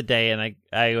halfway through the day, and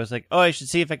I was like, oh, I should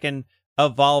see if I can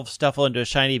evolve Stuffle into a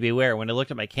shiny Beware. When I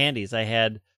looked at my candies, I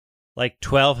had, like,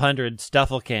 1,200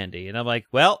 Stuffle candy. And I'm like,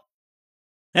 well,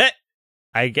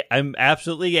 I'm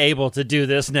absolutely able to do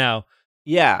this now.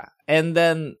 Yeah. And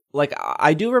then, like,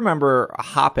 I do remember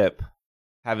Hoppip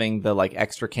having the, like,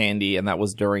 extra candy, and that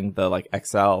was during the, like,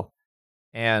 XL.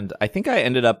 And I think I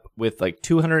ended up with, like,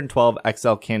 212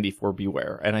 XL candy for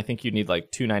Beware. And I think you need,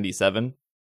 like, 297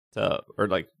 to, or,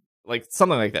 like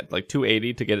something like that, like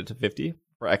 280 to get it to 50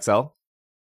 for XL.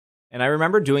 And I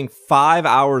remember doing 5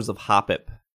 hours of Hoppip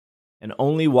and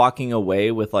only walking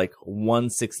away with, like,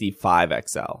 165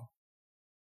 XL.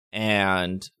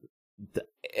 And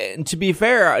to be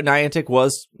fair, Niantic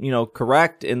was, you know,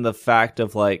 correct in the fact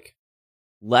of, like,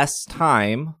 less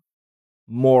time,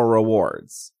 more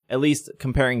rewards. At least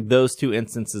comparing those two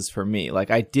instances for me. Like,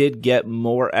 I did get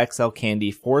more XL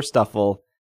candy for Stuffle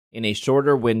in a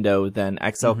shorter window than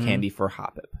XL candy for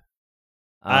Hoppip.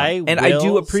 I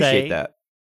do appreciate that.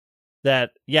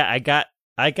 That, yeah,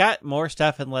 I got more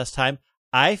stuff in less time.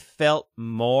 I felt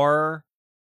more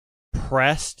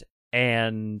pressed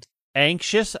and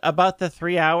anxious about the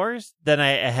 3 hours than I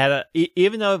had.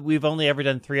 Even though we've only ever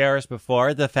done 3 hours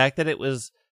before, the fact that it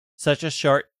was such a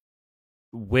short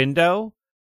window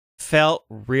felt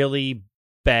really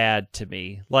bad to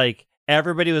me. Like,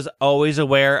 everybody was always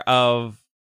aware of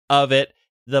it.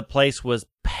 The place was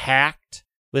packed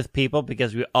with people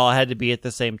because we all had to be at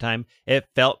the same time. It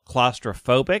felt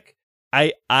claustrophobic.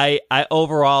 I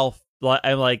overall,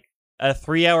 I'm like, a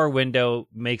 3 hour window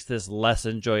makes this less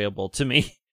enjoyable to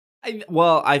me.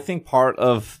 I think part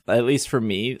of, at least for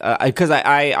me, because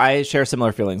I share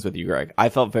similar feelings with you, Greg. I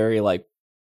felt very like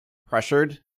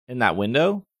pressured in that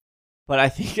window, but I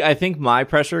think my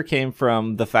pressure came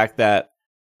from the fact that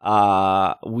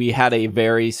we had a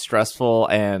very stressful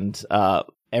and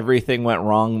everything went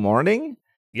wrong morning.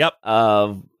 Yep.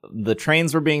 The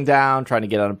trains were being down, trying to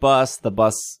get on a bus, the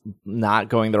bus not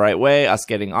going the right way, us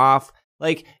getting off.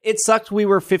 Like, it sucked. We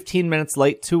were 15 minutes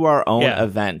late to our own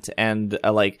event, and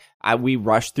we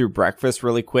rushed through breakfast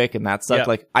really quick, and that sucked. Yep.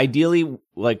 Like, ideally,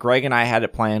 like, Greg and I had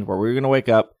it planned where we were going to wake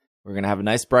up, we were going to have a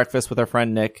nice breakfast with our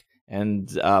friend Nick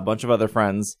and a bunch of other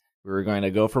friends. We were going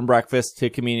to go from breakfast to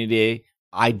community day,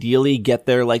 ideally get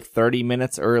there like 30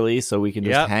 minutes early so we can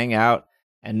just hang out,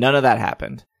 and none of that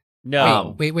happened.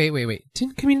 No. Wait.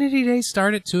 Didn't Community Day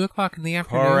start at 2:00 in the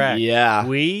afternoon? Correct. Yeah.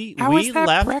 How was that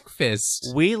left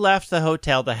breakfast? We left the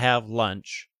hotel to have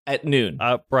lunch at noon.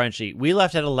 Brunchy. We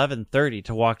left at 11:30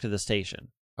 to walk to the station.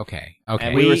 Okay.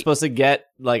 And we were supposed to get,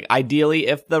 like, ideally,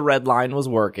 if the red line was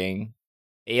working,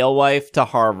 Alewife to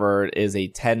Harvard is a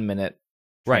 10-minute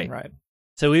train ride.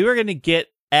 So we were going to get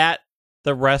at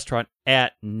the restaurant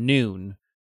at noon,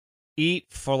 eat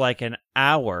for like an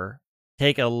hour,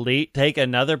 take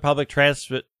another public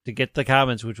transit to get to the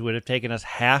Commons, which would have taken us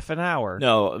half an hour.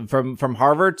 No, from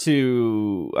Harvard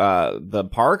to the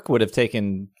park would have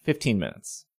taken 15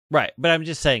 minutes. Right, but I'm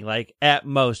just saying, like, at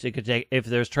most it could take, if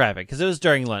there's traffic, because it was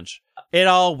during lunch. It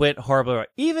all went horribly wrong.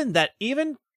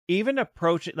 Even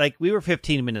approaching, like, we were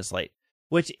 15 minutes late,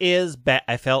 which is bad.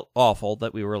 I felt awful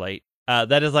that we were late.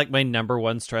 That is like my number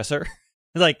one stressor.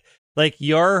 Like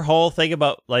your whole thing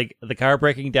about like the car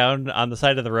breaking down on the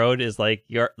side of the road is like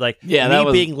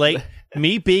being late.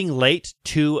 Me being late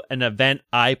to an event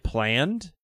I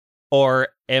planned or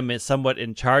am somewhat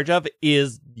in charge of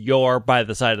is your by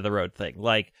the side of the road thing.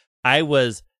 Like, I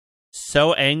was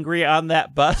so angry on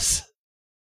that bus,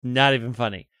 not even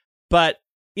funny. But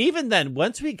even then,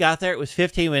 once we got there, it was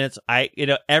 15 minutes.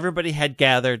 Everybody had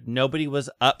gathered. Nobody was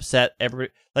upset.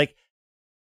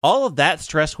 All of that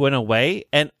stress went away,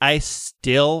 and I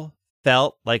still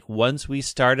felt like once we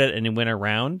started and it went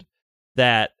around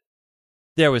that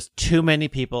there was too many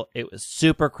people. It was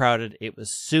super crowded. It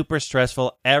was super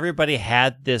stressful. Everybody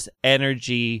had this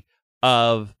energy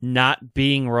of not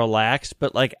being relaxed,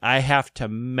 but like, I have to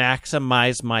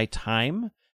maximize my time.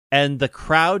 And the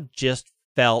crowd just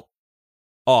felt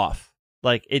off.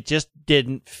 Like, it just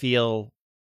didn't feel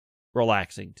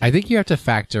relaxing to me. I think you have to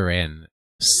factor in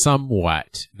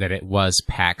somewhat that it was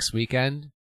PAX weekend,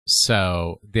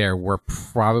 so there were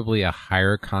probably a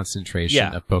higher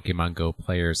concentration of Pokemon Go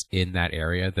players in that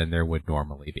area than there would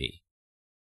normally be.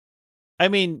 I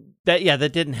mean, that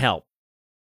didn't help.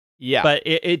 Yeah. But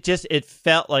it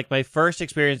felt like my first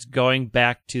experience going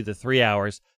back to the 3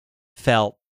 hours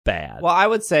felt bad. Well, I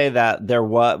would say that there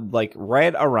was, like,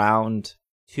 right around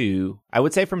 2, I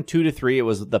would say from 2 to 3, it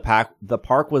was the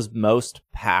park was most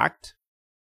packed.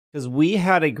 Because we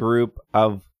had a group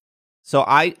of, so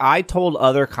I told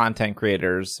other content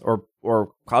creators or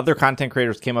other content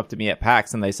creators came up to me at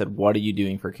PAX and they said, "What are you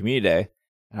doing for Community Day?"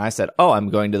 And I said, "Oh, I'm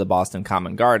going to the Boston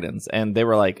Common Gardens." And they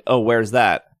were like, "Oh, where's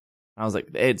that?" And I was like,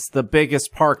 "It's the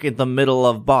biggest park in the middle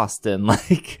of Boston,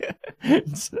 like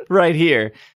it's right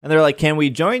here." And they're like, "Can we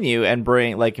join you and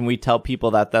can we tell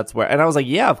people that that's where?" And I was like,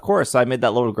 "Yeah, of course." So I made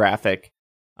that little graphic,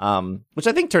 which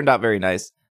I think turned out very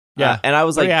nice. Yeah, and I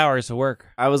was 3 hours of work.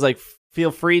 I was like, feel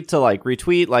free to like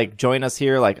retweet, like join us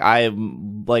here. Like,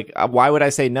 I'm like, why would I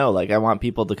say no? Like, I want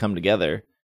people to come together.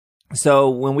 So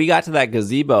when we got to that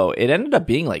gazebo, it ended up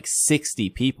being like 60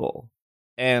 people.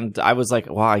 And I was like,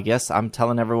 well, I guess I'm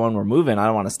telling everyone we're moving. I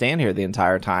don't want to stand here the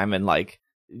entire time. And like,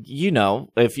 if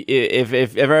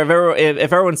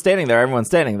everyone's standing there, everyone's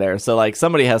standing there. So like,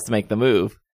 somebody has to make the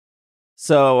move.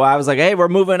 So I was like, hey, we're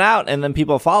moving out. And then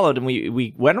people followed and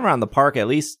we went around the park at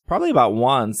least probably about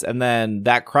once. And then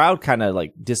that crowd kind of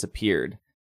like disappeared.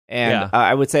 And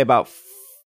I would say about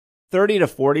 30 to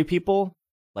 40 people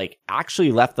like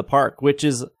actually left the park, which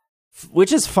is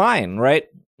fine, right?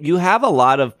 You have a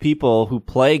lot of people who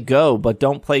play Go, but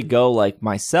don't play Go like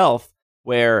myself,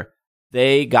 where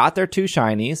they got their 2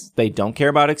 shinies. They don't care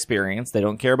about experience. They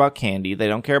don't care about candy. They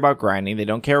don't care about grinding. They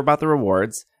don't care about the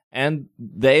rewards. and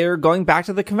they're going back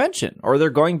to the convention, or they're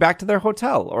going back to their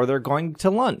hotel, or they're going to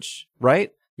lunch,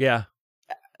 right? Yeah.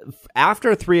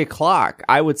 After 3:00,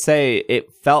 I would say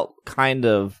it felt kind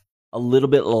of a little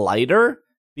bit lighter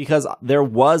because there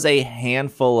was a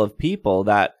handful of people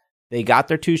that they got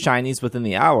their 2 shinies within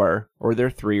the hour, or their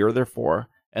 3 or their 4,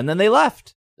 and then they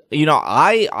left. You know,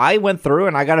 I went through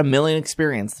and I got 1 million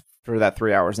experience for that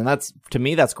 3 hours, and to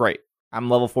me, that's great. I'm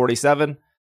level 47.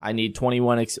 I need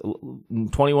 21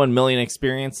 million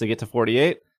experience to get to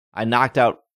 48. I knocked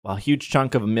out a huge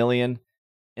chunk of 1 million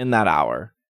in that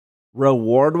hour.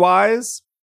 Reward-wise,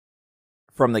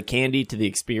 from the candy to the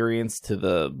experience to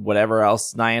the whatever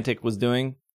else Niantic was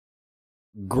doing,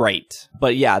 great.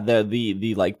 But yeah,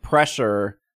 the like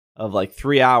pressure of like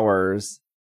 3 hours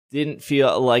didn't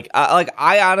feel like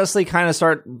I honestly kind of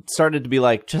started to be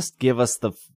like, just give us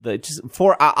the just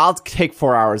 4. I'll take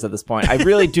 4 hours at this point. I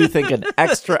really do think an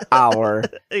extra hour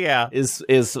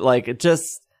is like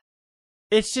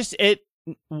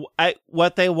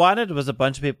what they wanted was a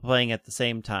bunch of people playing at the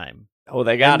same time. Oh,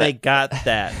 they got it. They got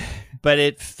that, but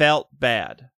it felt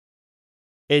bad.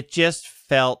 It just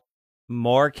felt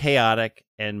more chaotic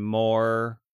and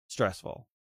more stressful.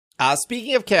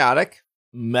 Speaking of chaotic,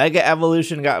 Mega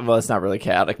Evolution it's not really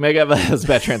chaotic. Mega Evolution is a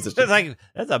bad transition.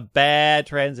 That's a bad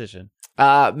transition.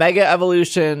 Mega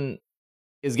Evolution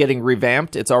is getting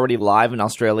revamped. It's already live in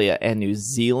Australia and New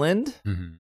Zealand.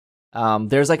 Mm-hmm.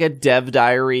 There's like a dev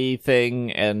diary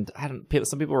thing, and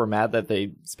some people were mad that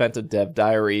they spent a dev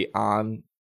diary on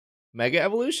Mega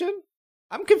Evolution.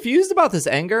 I'm confused about this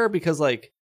anger because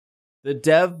like the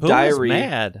dev diary. Who was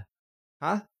mad?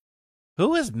 Huh? Who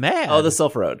was mad? Oh, the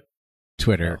Silph Road.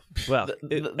 Twitter. Well,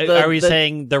 are we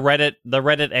saying the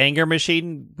Reddit anger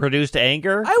machine produced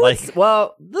anger?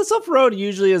 Well, the Silph Road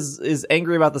usually is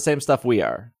angry about the same stuff we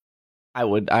are.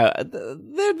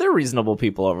 They're reasonable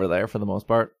people over there for the most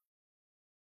part.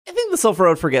 I think the Silph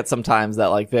Road forgets sometimes that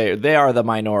like they are the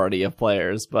minority of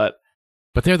players, but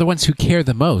they're the ones who care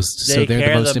the most, so they're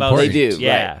the most important. They do,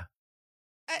 yeah.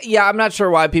 Right. Yeah, I'm not sure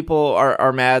why people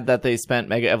are mad that they spent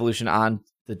Mega Evolution on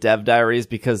the dev diaries,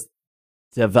 because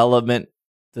the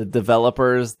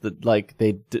developers that like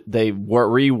they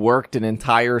reworked an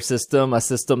entire system, a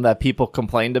system that people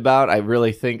complained about. I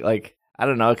really think like, I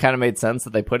don't know, it kind of made sense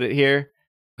that they put it here.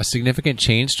 A significant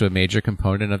change to a major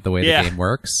component of the way the game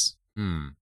works.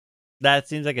 That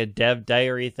seems like a dev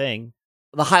diary thing.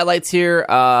 The highlights here,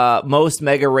 most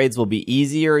Mega Raids will be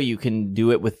easier. You can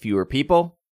do it with fewer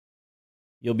people.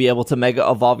 You'll be able to Mega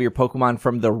Evolve your Pokemon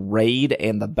from the raid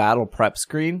and the battle prep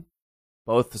screen.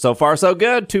 Both so far so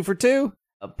good, 2 for 2.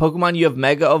 Pokemon you have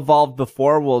Mega Evolved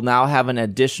before will now have an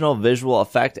additional visual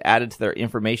effect added to their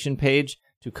information page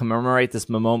to commemorate this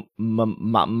monumental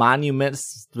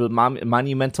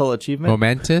achievement.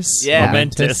 Momentous? Yeah.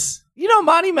 Momentous. You know,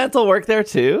 monumental work there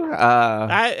too.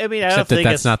 I mean, I except don't think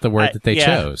that's not the word that they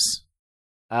chose.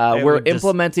 We're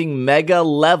implementing Mega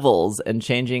levels and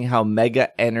changing how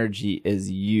Mega energy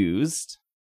is used.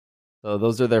 So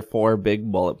those are their 4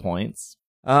 big bullet points.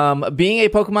 Being a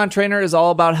Pokemon trainer is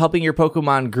all about helping your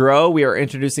Pokemon grow. We are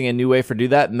introducing a new way for do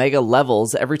that. Mega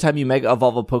levels. Every time you Mega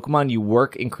Evolve a Pokemon, you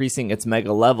work increasing its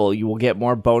Mega level. You will get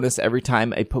more bonus every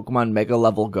time a Pokemon Mega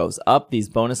level goes up. These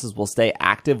bonuses will stay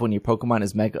active when your Pokemon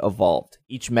is Mega Evolved.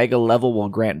 Each Mega level will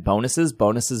grant bonuses.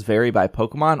 Bonuses vary by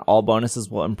Pokemon. All bonuses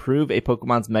will improve a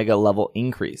Pokemon's Mega level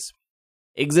increase.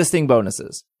 Existing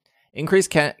bonuses. Increased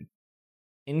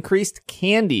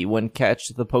candy when catch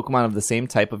the Pokemon of the same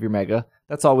type of your Mega.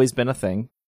 That's always been a thing.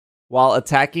 While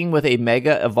attacking with a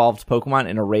Mega Evolved Pokemon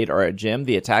in a raid or a gym,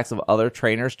 the attacks of other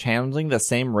trainers challenging the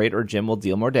same raid or gym will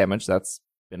deal more damage. That's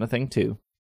been a thing too.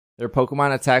 Their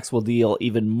Pokemon attacks will deal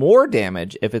even more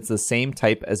damage if it's the same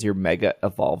type as your Mega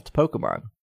Evolved Pokemon.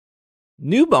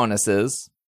 New bonuses.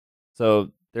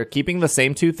 So they're keeping the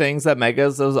same 2 things that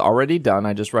Megas has already done.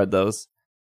 I just read those.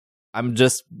 I'm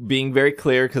just being very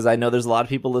clear because I know there's a lot of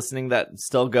people listening that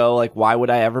still go like, why would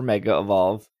I ever Mega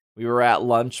Evolve? We were at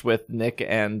lunch with Nick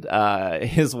and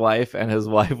his wife, and his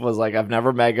wife was like, I've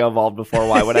never Mega Evolved before.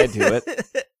 Why would I do it?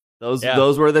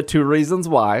 Those were the 2 reasons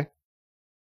why.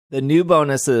 The new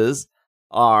bonuses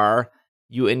are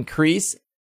you increase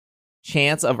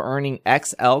chance of earning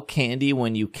XL candy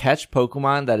when you catch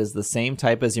Pokemon that is the same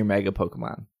type as your Mega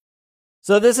Pokemon.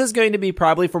 So this is going to be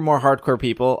probably for more hardcore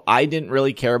people. I didn't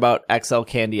really care about XL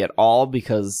candy at all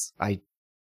because I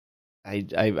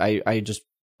just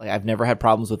like I've never had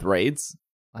problems with raids.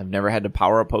 I've never had to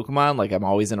power a Pokemon. Like I'm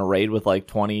always in a raid with like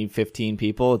 20, 15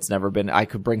 people. It's never been, I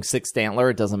could bring 6 Stantler.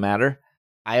 It doesn't matter.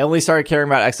 I only started caring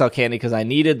about XL candy because I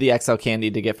needed the XL candy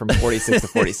to get from 46 to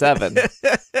 47.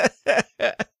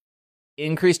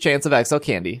 Increased chance of XL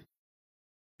candy.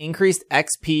 increased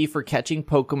XP for catching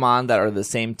Pokemon that are the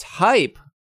same type.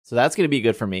 So that's going to be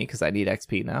good for me because I need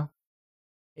XP now.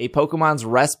 A Pokemon's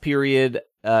rest period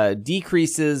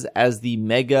decreases as the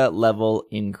Mega level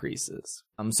increases.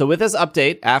 So with this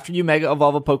update, after you Mega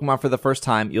Evolve a Pokemon for the first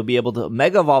time, you'll be able to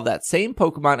Mega Evolve that same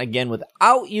Pokemon again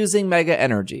without using Mega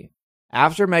Energy.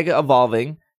 After Mega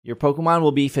Evolving, your Pokemon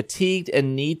will be fatigued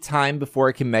and need time before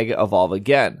it can Mega Evolve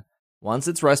again. Once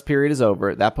its rest period is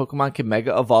over, that Pokemon can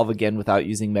Mega Evolve again without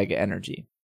using Mega Energy.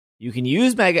 You can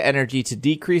use Mega Energy to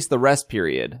decrease the rest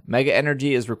period. Mega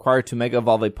Energy is required to Mega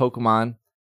Evolve a Pokemon.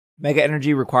 Mega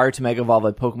Energy required to Mega Evolve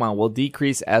a Pokemon will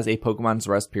decrease as a Pokemon's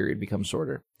rest period becomes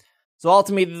shorter. So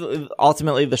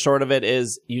ultimately, the short of it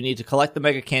is you need to collect the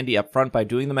Mega Candy up front by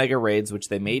doing the Mega Raids, which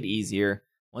they made easier.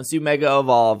 Once you Mega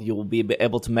Evolve, you will be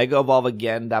able to Mega Evolve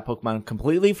again that Pokemon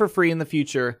completely for free in the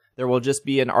future. There will just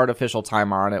be an artificial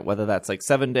timer on it, whether that's like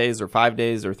 7 days or 5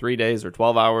 days or 3 days or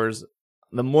 12 hours.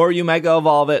 The more you Mega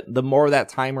Evolve it, the more that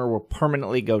timer will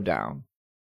permanently go down.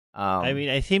 I mean,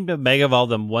 I seem to Mega Evolve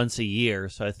them once a year,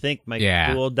 so I think my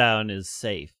cooldown is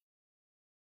safe.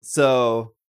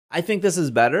 So I think this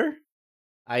is better.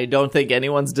 I don't think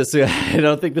anyone's I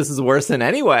don't think this is worse in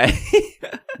any way.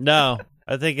 No,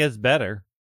 I think it's better.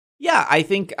 Yeah, I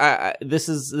think this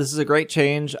is a great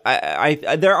change.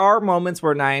 I there are moments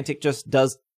where Niantic just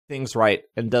does things right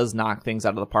and does knock things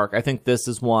out of the park. I think this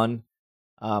is one.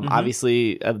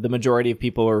 Obviously, the majority of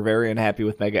people were very unhappy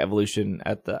with Mega Evolution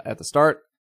at the start,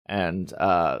 and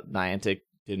Niantic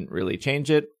didn't really change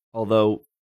it. Although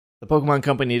the Pokemon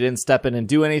Company didn't step in and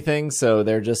do anything, so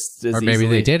they're just or maybe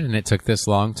they did, and it took this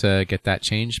long to get that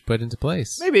change put into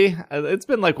place. Maybe it's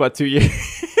been like 2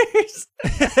 years.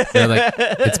 They're like,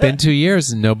 it's been 2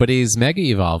 years and nobody's Mega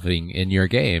Evolving in your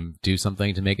game. Do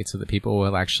something to make it so that people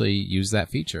will actually use that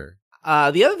feature.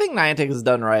 The other thing Niantic has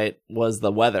done right was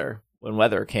the weather. When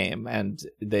weather came, and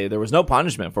there was no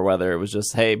punishment for weather. It was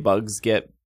just, hey, bugs in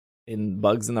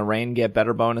the rain get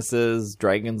better bonuses.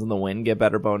 Dragons in the wind get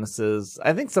better bonuses.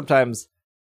 I think sometimes,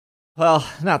 well,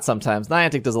 not sometimes.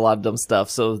 Niantic does a lot of dumb stuff,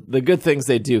 so the good things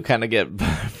they do kind of get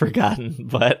forgotten,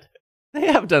 but they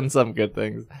have done some good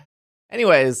things.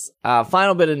 Anyways,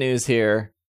 final bit of news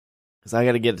here, because I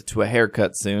got to get to a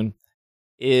haircut soon,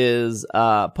 is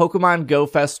Pokemon Go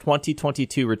Fest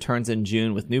 2022 returns in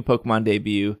June with new Pokemon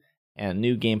debut and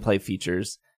new gameplay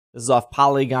features. This is off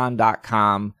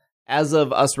Polygon.com. As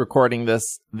of us recording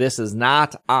this, this is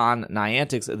not on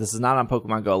Niantic's. This is not on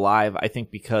Pokemon Go Live. I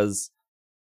think because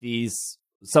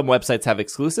some websites have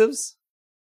exclusives.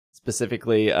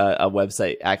 Specifically, a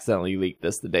website accidentally leaked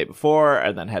this the day before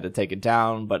and then had to take it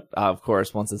down. But of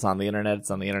course, once it's on the internet,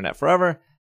 it's on the internet forever.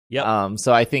 Yep.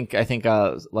 So I think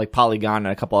like Polygon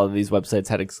and a couple of these websites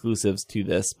had exclusives to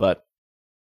this. But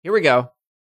here we go.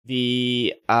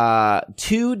 The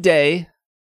 2-day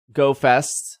Go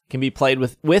Fest can be played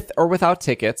with or without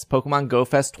tickets. Pokemon Go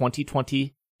Fest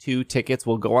 2022 tickets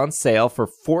will go on sale for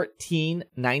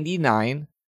 $14.99.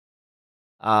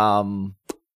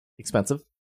 Expensive.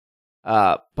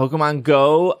 Pokemon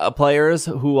Go players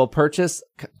who will purchase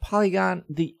Polygon.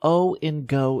 The O in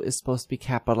Go is supposed to be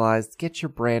capitalized. Get your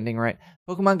branding right.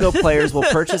 Pokemon Go players will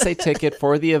purchase a ticket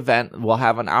for the event. Will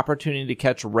have an opportunity to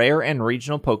catch rare and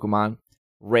regional Pokemon.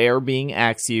 Rare being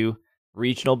Axew,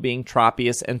 regional being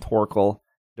Tropius and Torkoal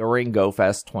during Go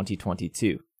Fest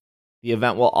 2022. The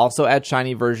event will also add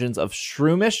shiny versions of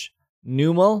Shroomish,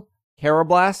 Numel,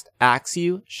 Karrablast,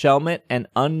 Axew, Shelmet, and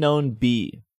Unknown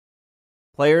Bee.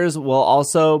 Players will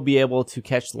also be able to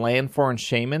catch Landform and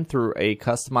Shaman through a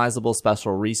customizable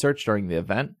special research during the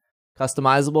event.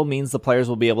 Customizable means the players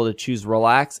will be able to choose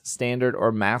Relax, Standard,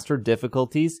 or Master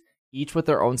difficulties, each with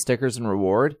their own stickers and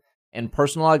reward. And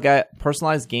personalized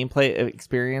gameplay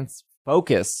experience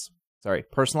focus.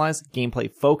 Personalized gameplay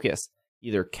focus.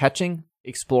 Either catching,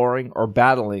 exploring, or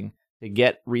battling to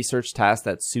get research tasks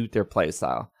that suit their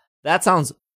playstyle. That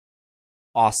sounds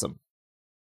awesome.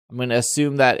 I'm going to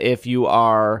assume that if you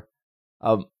are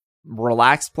a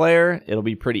relaxed player, it'll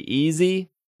be pretty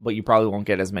easy, but you probably won't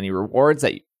get as many rewards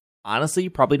that honestly you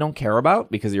probably don't care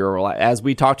about because as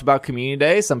we talked about Community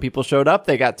Day, some people showed up,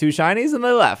 they got 2 shinies, and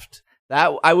they left.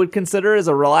 That I would consider as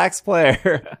a relaxed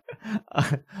player.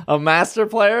 A master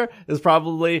player is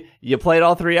probably, you played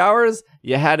all 3 hours,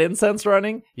 you had Incense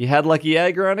running, you had Lucky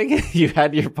Egg running, you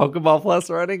had your Pokeball Plus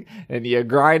running, and you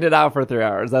grinded out for 3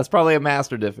 hours. That's probably a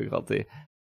master difficulty.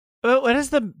 What is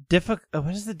the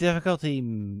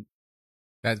difficulty?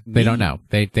 They don't know.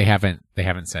 They haven't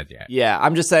said yet. Yeah,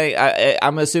 I'm just saying.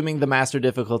 I'm assuming the master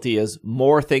difficulty is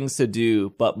more things to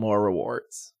do, but more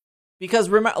rewards. Because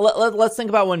let's think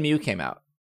about when Mew came out.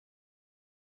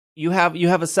 You have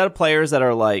a set of players that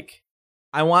are like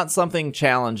I want something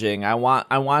challenging. I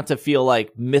want to feel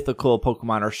like mythical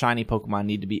Pokemon or shiny Pokemon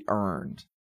need to be earned.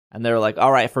 And they're like,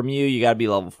 all right, from you got to be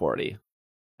level 40.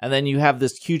 And then you have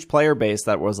this huge player base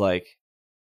that was like,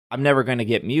 I'm never going to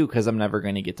get Mew because I'm never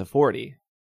going to get to 40.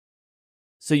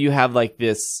 So you have like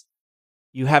this,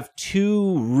 you have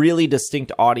two really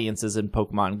distinct audiences in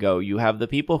Pokemon Go. You have the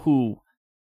people who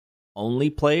only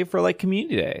play for like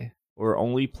Community Day or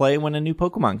only play when a new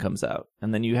Pokemon comes out.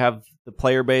 And then you have the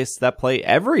player base that play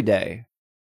every day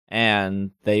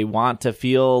and they want to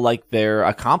feel like they're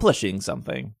accomplishing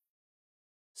something.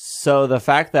 So the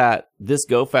fact that this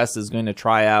Go Fest is going to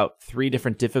try out 3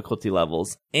 different difficulty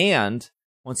levels, and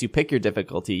once you pick your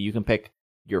difficulty, you can pick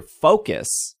your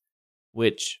focus,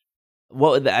 which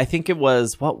I think it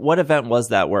was what event was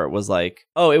that where it was like,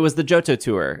 oh, it was the Johto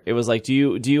Tour. It was like, do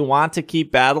you want to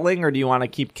keep battling or do you want to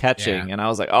keep catching? Yeah. And I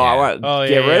was like, I want to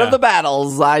get rid of the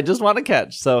battles. I just want to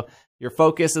catch. So your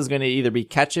focus is going to either be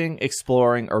catching,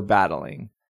 exploring, or battling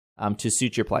to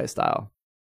suit your play style.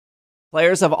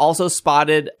 Players have also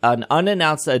spotted an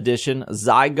unannounced addition.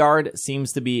 Zygarde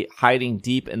seems to be hiding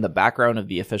deep in the background of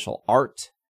the official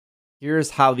art.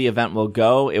 Here's how the event will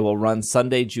go. It will run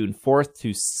Saturday, June 4th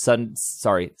to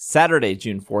Sunday,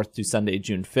 June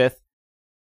 5th.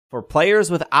 For players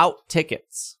without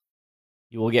tickets,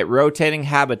 you will get rotating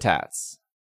habitats.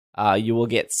 You will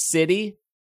get City,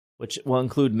 which will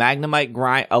include Magnemite,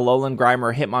 Alolan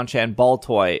Grimer, Hitmonchan,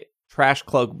 Baltoy, Trash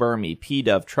Cloak, Burmy,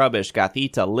 Pidove, Trubbish,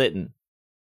 Gothita, Litten.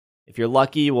 If you're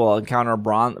lucky, you will encounter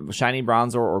Shiny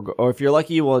Bronzor, or if you're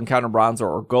lucky, you will encounter Bronzor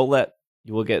or Golett.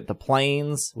 You will get the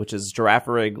Plains, which is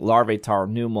Girafarig, Larvitar,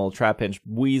 Numel, Trapinch,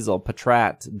 Weasel,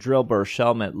 Patrat, Drillbur,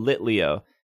 Shelmet, Litleo.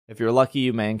 If you're lucky,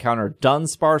 you may encounter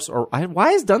Dunsparce.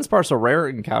 Why is Dunsparce a rare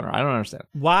encounter? I don't understand.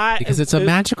 Why? Because it's a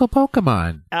magical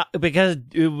Pokemon. Because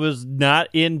it was not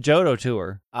in Johto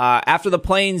Tour. After the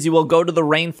Plains, you will go to the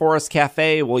Rainforest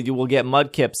Cafe, where you will get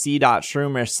Mudkip, Seedot,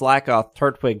 Shroomish, Slackoth,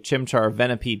 Turtwig, Chimchar,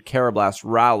 Venipede, Carablast,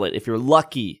 Rowlet. If you're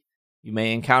lucky, you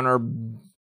may encounter...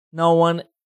 No one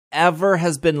ever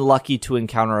has been lucky to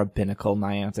encounter a Binnacle,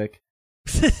 Niantic.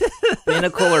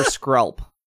 Binnacle or Skrelp.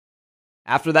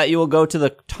 After that, you will go to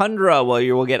the Tundra, where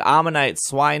you will get Ammonite,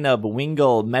 Swinub,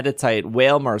 Wingull, Meditite,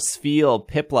 Wailmer, Spheal,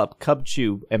 Piplup,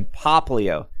 Cubchoo, and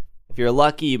Poplio. If you're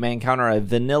lucky, you may encounter a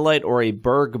Vanillite or a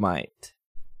Bergmite.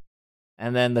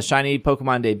 And then the shiny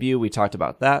Pokemon debut, we talked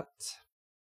about that.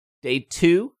 Day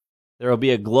 2, there will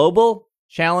be a global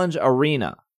challenge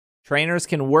arena. Trainers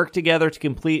can work together to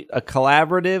complete a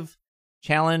collaborative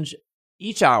challenge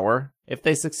each hour. If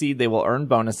they succeed, they will earn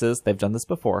bonuses. They've done this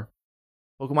before.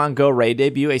 Pokemon Go raid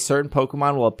debut. A certain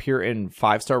Pokemon will appear in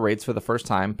 5-star raids for the first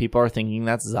time. People are thinking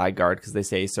that's Zygarde because they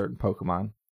say a certain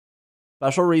Pokemon.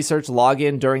 Special research. Log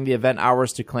in during the event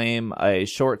hours to claim a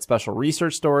short special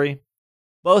research story.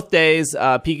 Both days,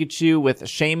 Pikachu with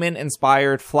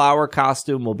Shaman-inspired flower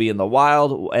costume will be in the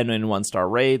wild and in 1-star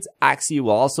raids. Axew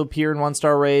will also appear in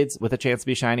 1-star raids with a chance to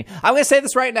be shiny. I'm going to say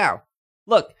this right now.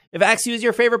 Look, if Axew is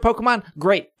your favorite Pokemon,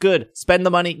 great, good. Spend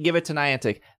the money, give it to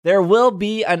Niantic. There will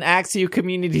be an Axew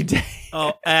Community Day.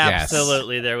 Oh,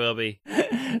 absolutely, there will be.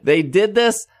 They did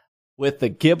this with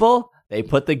the Gible. They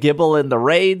put the Gible in the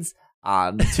raids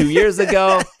 2 years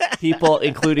ago. People,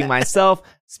 including myself,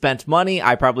 spent money.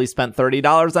 I probably spent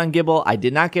 $30 on Gible. I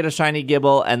did not get a shiny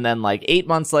Gible. And then like 8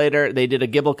 months later, they did a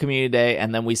Gible Community Day.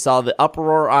 And then we saw the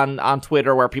uproar on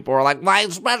Twitter where people were like, I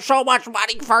spent so much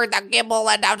money for the Gible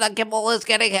and now the Gible is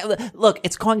getting... Look,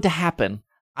 it's going to happen.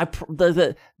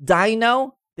 The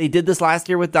Dino, they did this last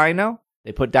year with Dino.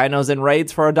 They put dinos in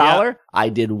raids for $1. Yeah. I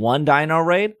did one Dino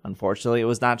raid. Unfortunately, it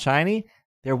was not shiny.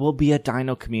 There will be a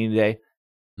Dino Community Day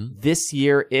this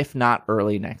year, if not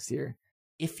early next year.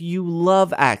 If you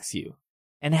love Axew,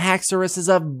 and Haxorus is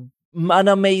an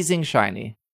amazing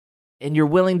shiny, and you're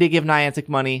willing to give Niantic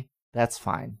money, that's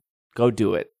fine. Go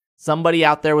do it. Somebody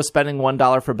out there was spending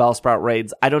 $1 for Bellsprout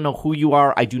raids. I don't know who you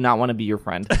are. I do not want to be your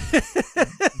friend.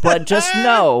 But just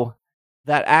know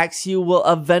that Axew will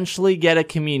eventually get a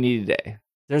Community Day.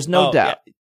 There's no doubt.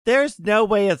 Yeah. There's no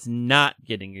way it's not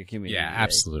getting a Community Day. Yeah,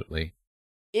 absolutely.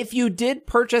 If you did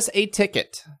purchase a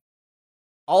ticket,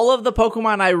 all of the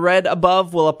Pokemon I read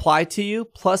above will apply to you,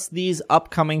 plus these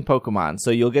upcoming Pokemon.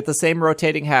 So you'll get the same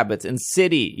rotating habits. In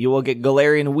City, you will get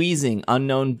Galarian Weezing,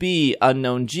 Unknown B,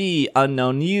 Unknown G,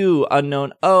 Unknown U,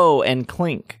 Unknown O, and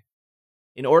Clink.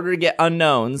 In order to get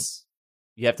Unknowns,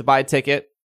 you have to buy a ticket.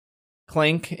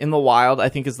 Clink in the wild, I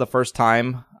think, is the first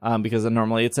time, because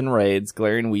normally it's in raids.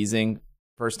 Galarian Weezing,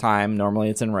 first time, normally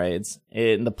it's in raids.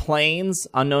 In the Plains,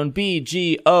 Unknown B,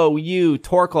 G, O, U,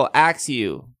 Torkoal,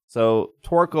 Axew. So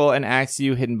Torkoal and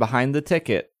Axew hidden behind the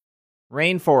ticket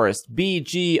Rainforest,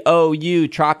 BGOU,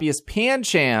 Tropius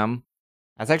Pancham.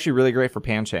 That's actually really great for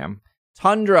Pancham.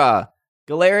 Tundra,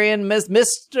 Galarian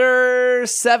Mr.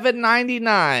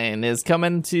 799 is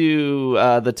coming to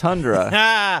the Tundra.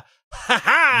 Ha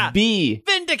ha! B,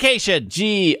 Vindication!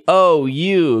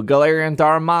 GOU, Galarian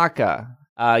Darmaka.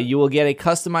 You will get a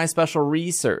customized special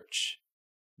research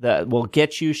that will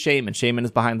get you Shaman. Shaman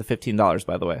is behind the $15,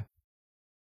 by the way.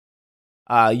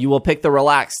 You will pick the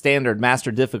Relaxed, Standard,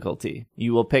 Master difficulty.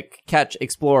 You will pick Catch,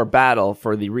 Explore, Battle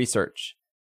for the research.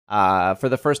 For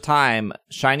the first time,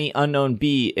 Shiny Unknown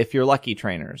B if you're lucky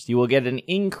trainers. You will get an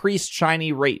increased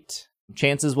Shiny rate.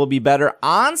 Chances will be better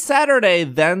on Saturday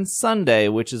than Sunday,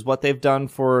 which is what they've done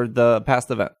for the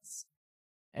past events.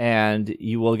 And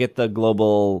you will get the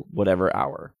global whatever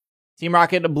hour. Team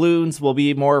Rocket balloons will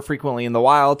be more frequently in the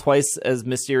wild, twice as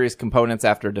mysterious components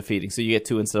after defeating. So you get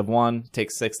 2 instead of 1. It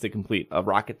takes 6 to complete a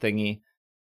rocket thingy.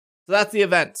 So that's the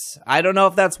event. I don't know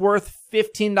if that's worth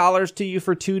 $15 to you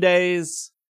for 2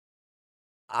 days.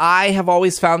 I have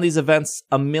always found these events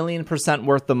 1,000,000%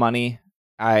 worth the money.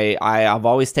 I've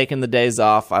always taken the days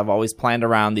off. I've always planned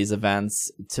around these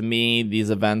events. To me, these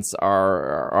events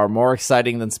are more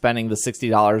exciting than spending the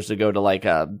 $60 to go to like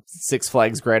a Six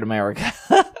Flags Great America.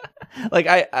 Like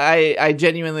I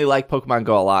genuinely like Pokemon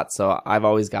Go a lot, so I've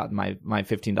always gotten my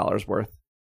 $15 worth.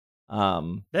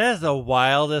 That is the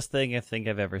wildest thing I think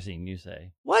I've ever seen you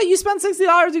say. What? You spend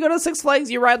 $60, you go to Six Flags,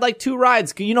 you ride like 2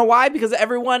 rides. You know why? Because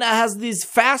everyone has these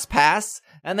Fast Pass,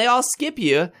 and they all skip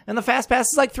you, and the Fast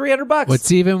Pass is like $300.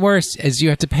 What's even worse is you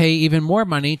have to pay even more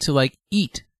money to like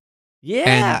eat.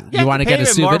 Yeah. And you want to get a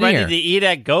Pay more money souvenir. to eat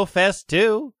at GoFest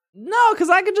too. No, because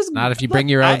I could just... Not if you bring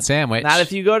your own sandwich. Not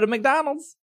if you go to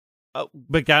McDonald's.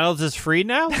 McDonald's is free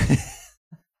now.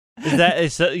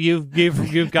 You've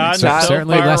gone So so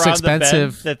certainly far less around the bend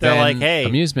expensive that they're than like, hey,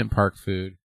 amusement park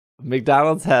food.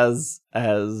 McDonald's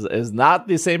is not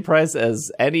the same price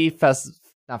as any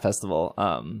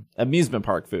amusement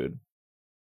park food.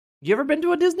 You ever been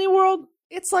to a Disney World?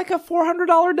 It's like a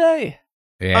 $400 day.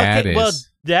 Yeah, it is. Well,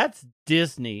 that's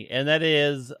Disney, and that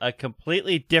is a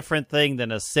completely different thing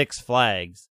than a Six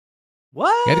Flags.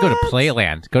 What? You got to go to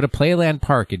Playland. Go to Playland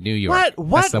Park in New York.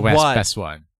 What? That's the best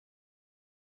one.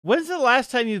 When's the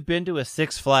last time you've been to a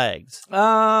Six Flags?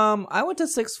 I went to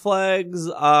Six Flags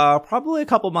probably a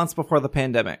couple months before the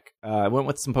pandemic. I went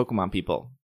with some Pokemon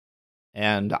people.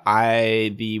 And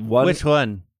Which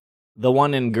one? The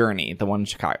one in Gurnee, the one in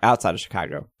Chicago, outside of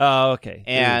Chicago. Oh, okay.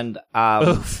 And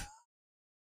Oof.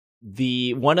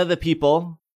 one of the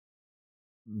people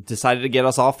decided to get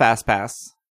us all Fast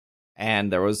Pass.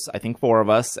 And there was, I think, 4 of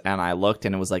us, and I looked,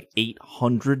 and it was like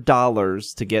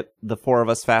 $800 to get the 4 of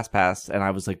us Fast Pass, and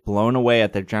I was like blown away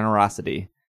at their generosity.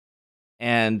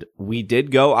 And we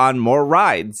did go on more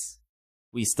rides.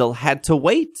 We still had to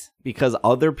wait because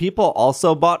other people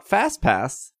also bought Fast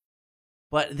Pass.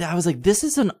 But I was like, this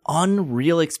is an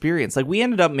unreal experience. Like, we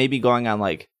ended up maybe going on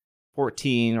like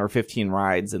 14 or 15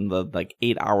 rides in the like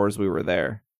 8 hours we were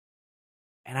there.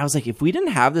 And I was like, if we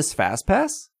didn't have this Fast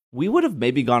Pass, we would have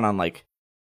maybe gone on like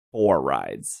 4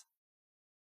 rides.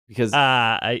 Because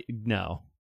no.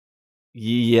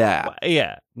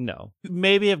 Yeah, no.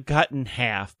 Maybe have gotten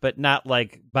half, but not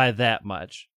like by that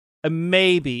much.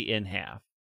 Maybe in half.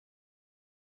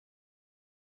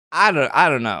 I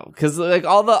don't know, because like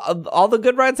all the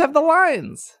good rides have the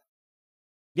lines.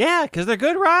 Yeah, because they're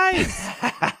good rides.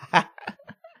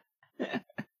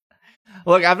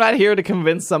 Look, I'm not here to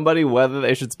convince somebody whether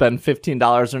they should spend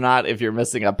 $15 or not if you're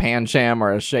missing a Pancham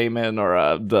or a Shaman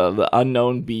or the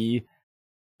unknown bee.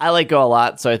 I like Go a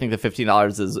lot, so I think the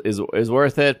 $15 is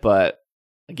worth it, but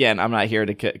again, I'm not here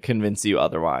to convince you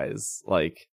otherwise.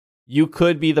 Like, you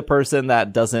could be the person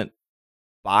that doesn't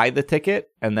buy the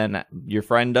ticket, and then your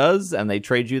friend does, and they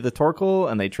trade you the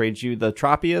Torkoal, and they trade you the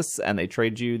Tropius, and they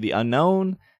trade you the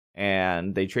Unknown,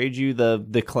 and they trade you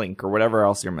the Clink or whatever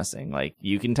else you're missing. Like,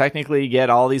 you can technically get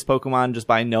all these Pokemon just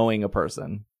by knowing a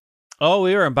person. Oh,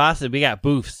 we were in Boston. We got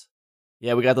boofs.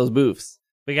 Yeah, we got those boofs.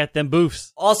 We got them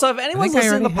boofs. Also, if anyone's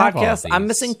listening to the podcast, I'm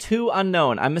missing 2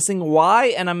 unknown. I'm missing Y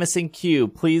and I'm missing Q.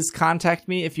 Please contact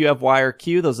me if you have Y or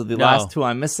Q. Those are the last 2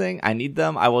 I'm missing. I need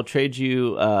them. I will trade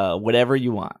you whatever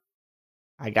you want.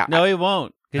 No, he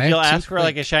won't. Because you'll ask for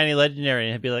like a shiny legendary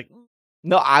and he'll be like,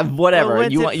 no, whatever.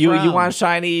 Well, you want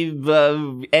shiny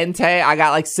Entei? I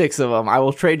got like 6 of them. I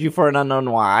will trade you for an unknown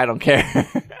Y. I don't care.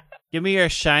 Give me your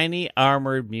shiny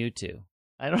armored Mewtwo.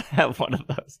 I don't have one of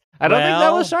those. I don't think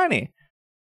that was shiny.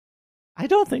 I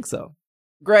don't think so.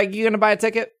 Greg, you gonna buy a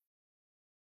ticket?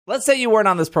 Let's say you weren't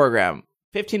on this program.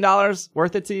 $15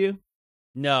 worth it to you?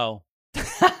 No.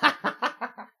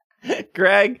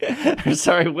 Greg,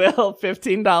 sorry, Will,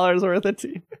 $15 worth of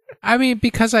tea. I mean,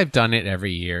 because I've done it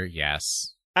every year,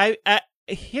 yes. I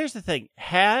here's the thing.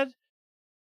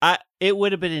 It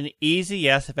would have been an easy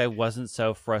yes if I wasn't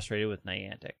so frustrated with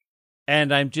Niantic.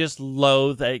 And I'm just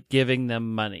loath at giving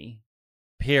them money.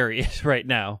 Period. Right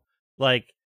now.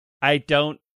 Like,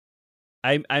 I'm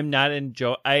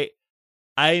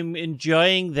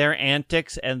enjoying their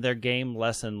antics and their game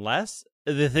less and less.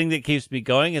 The thing that keeps me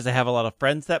going is I have a lot of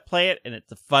friends that play it, and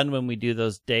it's fun when we do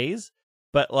those days.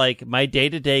 But like my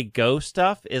day-to-day Go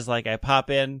stuff is like I pop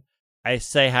in, I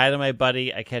say hi to my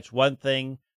buddy, I catch one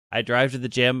thing, I drive to the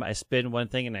gym, I spin one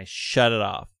thing, and I shut it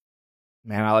off.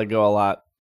 Man, I like Go a lot.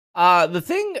 The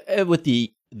thing with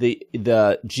the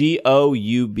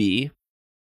GOUB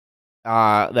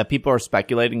that people are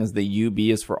speculating is the UB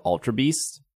is for Ultra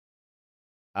Beast.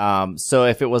 So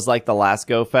if it was like the last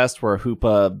Go Fest where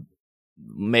Hoopa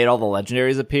made all the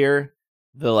legendaries appear,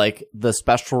 the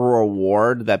special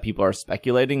reward that people are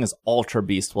speculating is Ultra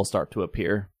Beast will start to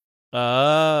appear.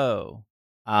 Oh.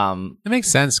 It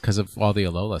makes sense because of all the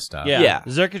Alola stuff. Yeah.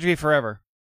 Circuitry forever.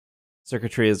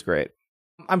 Circuitry is great.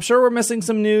 I'm sure we're missing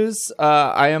some news.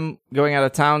 I am going out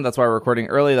of town. That's why we're recording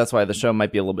early. That's why the show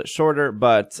might be a little bit shorter.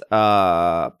 But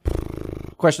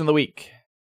question of the week.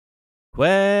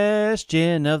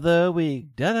 Question of the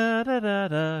week. Da da da da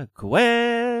da.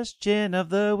 Question of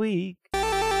the week.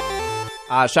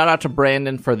 Shout out to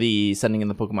Brandon for the sending in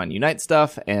the Pokemon Unite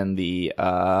stuff and the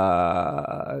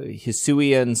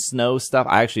Hisuian Snow stuff.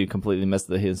 I actually completely missed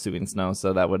the Hisuian Snow,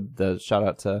 so that would shout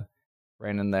out to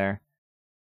Brandon there.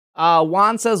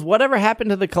 Juan says, whatever happened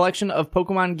to the collection of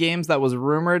Pokemon games that was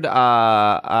rumored?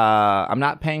 I'm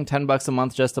not paying $10 a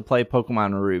month just to play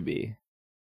Pokemon Ruby.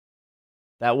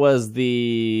 That was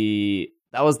the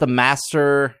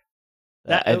master.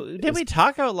 Did we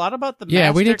talk a lot about the Yeah,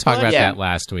 master we did talk about collection? that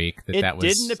last week. That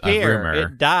was didn't appear. A rumor.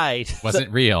 It died.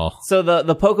 Wasn't real. So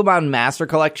the Pokemon Master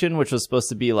Collection, which was supposed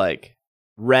to be like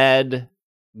red,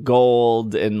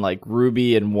 gold, and like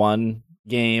ruby in one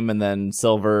game, and then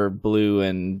silver, blue,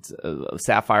 and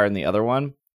sapphire in the other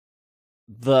one.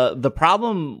 The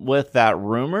problem with that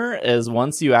rumor is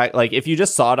once you act like if you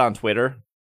just saw it on Twitter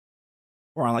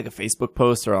or on like a Facebook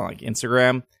post or on like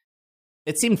Instagram,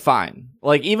 it seemed fine.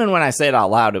 Like even when I say it out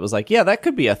loud, it was like, yeah, that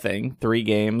could be a thing. 3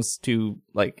 games, 2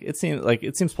 like it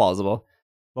seems plausible.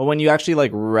 But when you actually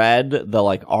like read the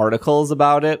like articles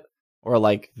about it, or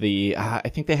like the I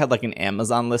think they had like an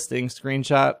Amazon listing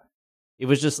screenshot, it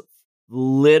was just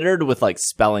littered with like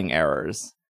spelling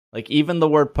errors. Like even the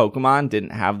word Pokemon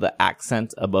didn't have the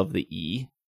accent above the E.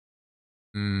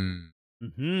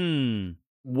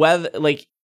 Whether like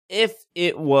if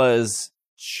it was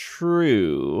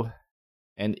true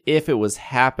and if it was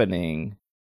happening,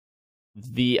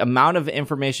 the amount of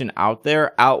information out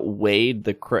there outweighed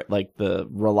the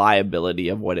reliability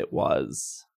of what it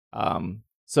was.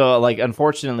 So like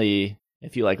unfortunately,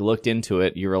 if you like looked into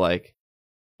it, you were like,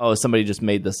 oh, somebody just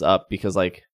made this up because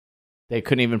like they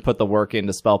couldn't even put the work in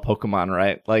to spell Pokemon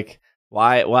right. Like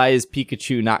why is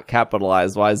Pikachu not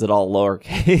capitalized? Why is it all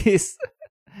lowercase?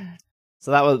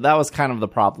 So that was kind of the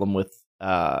problem with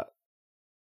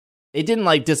it didn't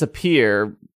like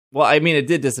disappear. Well, I mean it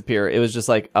did disappear. It was just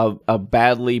like a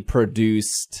badly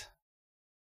produced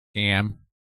scam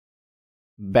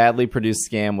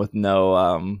with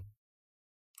no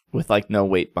no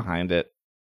weight behind it.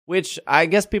 Which I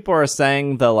guess people are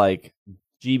saying the like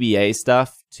GBA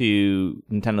stuff to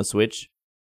Nintendo Switch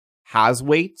has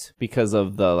weight because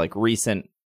of the like recent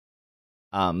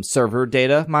server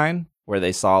data mine where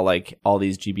they saw like all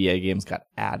these GBA games got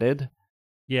added.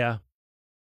 Yeah.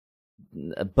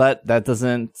 But that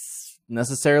doesn't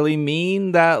necessarily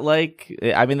mean that like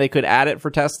I mean they could add it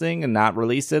for testing and not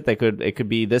release it. It could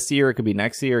be this year, it could be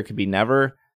next year, it could be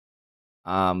never.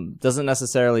 Doesn't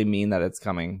necessarily mean that it's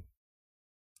coming.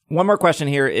 One more question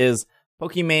here is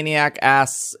Pokemaniac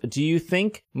asks, do you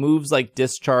think moves like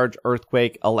Discharge,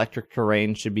 Earthquake, Electric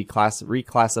Terrain should be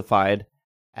reclassified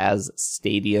as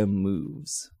stadium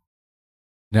moves?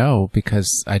 No,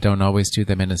 because I don't always do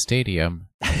them in a stadium.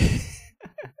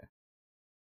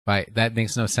 But that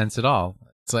makes no sense at all.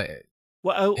 It's like,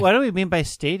 what do we mean by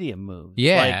stadium moves?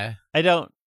 Yeah. Like, I don't.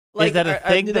 Like, is that a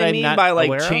thing do that they I'm mean not by like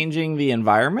aware of? changing the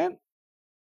environment?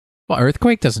 Well,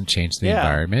 Earthquake doesn't change the Yeah.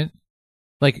 environment.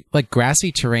 Like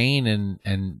grassy terrain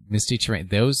and misty terrain,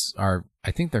 those are,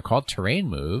 I think they're called terrain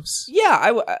moves.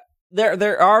 Yeah,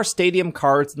 there are stadium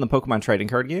cards in the Pokemon trading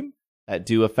card game that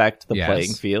do affect the Yes.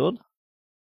 playing field.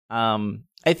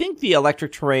 I think the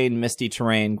electric terrain, misty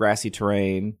terrain, grassy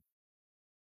terrain,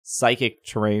 psychic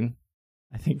terrain,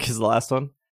 I think is the last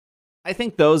one. I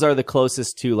think those are the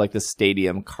closest to like the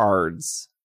stadium cards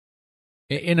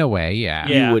In a way, yeah.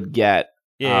 Yeah. you would get.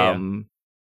 Yeah. And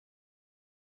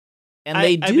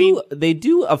I mean- they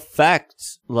do affect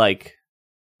like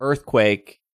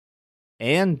earthquake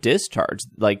and discharge.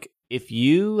 Like if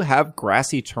you have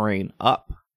grassy terrain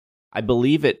up, I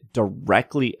believe it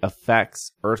directly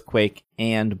affects earthquake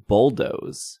and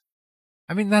bulldoze.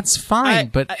 I mean, that's fine,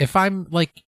 but if I'm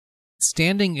like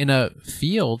standing in a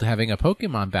field having a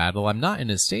Pokemon battle, I'm not in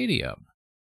a stadium.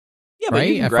 Yeah, but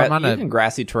Right? you If I'm on you a- can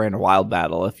grassy terrain a wild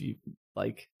battle if you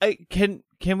like.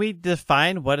 Can we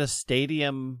define what a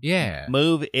stadium Yeah.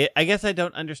 move is? I guess I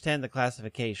don't understand the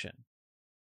classification.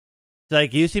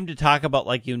 Like, you seem to talk about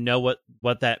like you know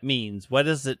what that means. What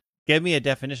does it? Give me a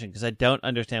definition, because I don't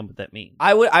understand what that means.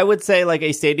 I would say like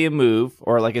a stadium move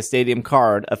or like a stadium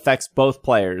card affects both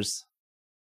players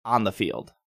on the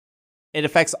field. It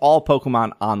affects all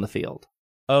Pokemon on the field.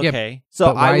 Okay. So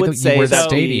But why I the would say word that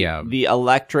stadium? the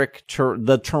electric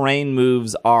the terrain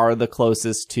moves are the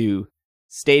closest to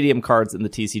stadium cards in the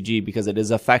TCG because it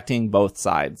is affecting both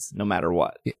sides no matter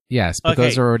what. Yes, but Okay.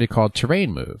 those are already called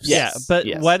terrain moves. Yes, Yeah, but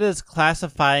yes. what does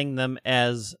classifying them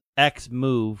as X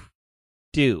move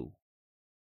do?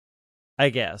 I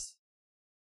guess.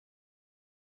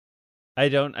 I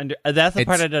don't that's the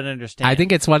part It's- I don't understand. I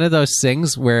think it's one of those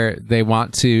things where they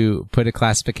want to put a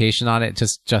classification on it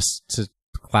just to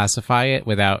classify it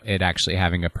without it actually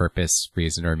having a purpose,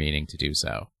 reason, or meaning to do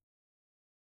so.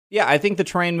 Yeah, I think the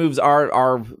terrain moves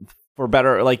are for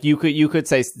better. Like you could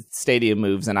say stadium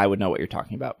moves, and I would know what you're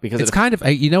talking about because It's kind of,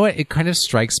 you know what? It kind of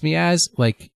strikes me as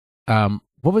like,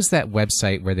 what was that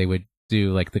website where they would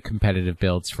do like the competitive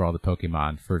builds for all the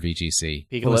Pokemon for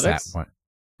VGC? What was that Pikalytics? one?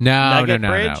 No, Nugget no.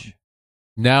 Bridge?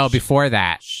 No, before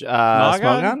that.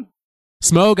 Smogon?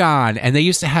 Smogon, and they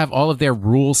used to have all of their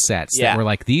rule sets Yeah. that were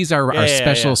like, these are our Yeah.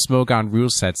 special Smogon rule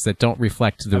sets that don't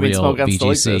reflect the I mean, real Smogon still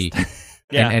VGC exists.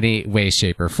 Yeah. in any way,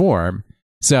 shape, or form.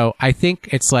 So I think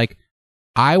it's like,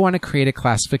 I want to create a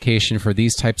classification for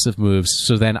these types of moves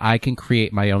so then I can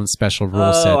create my own special rule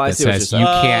Oh, set I that see what says you're you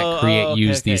saying. can't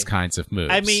use okay. these kinds of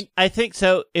moves. I mean, I think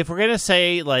so. If we're going to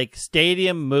say like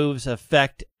stadium moves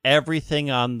affect everything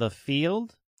on the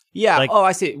field, Yeah. Like,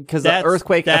 I see. Because the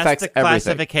earthquake that's affects the everything.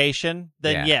 classification,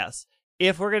 then Yeah. yes.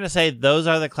 If we're going to say those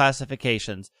are the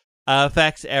classifications,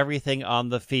 affects everything on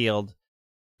the field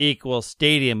equals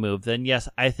stadium move, then yes,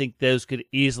 I think those could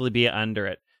easily be under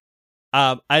it.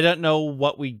 I don't know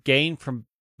what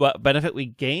benefit we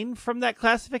gain from that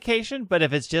classification, but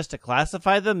if it's just to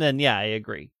classify them, then yeah, I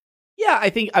agree. Yeah, I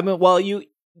think. I mean, well,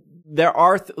 there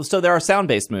are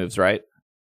sound-based moves, right?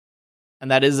 And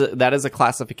that is a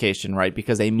classification, right?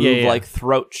 Because a move Yeah. like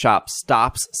Throat Chop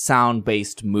stops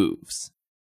sound-based moves.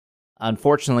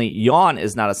 Unfortunately, Yawn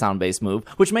is not a sound-based move,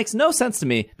 which makes no sense to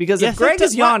me, because Yes, if Greg it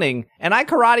does is not. yawning and I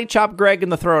karate chop Greg in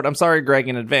the throat, I'm sorry, Greg,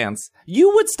 in advance,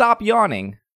 you would stop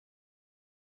yawning.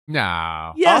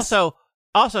 no. Yes.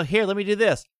 Also, here, let me do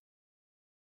this.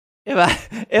 If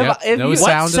no you,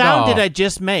 sound. What at sound all. did I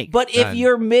just make? But if None.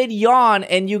 you're mid yawn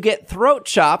and you get throat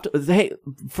chopped, hey,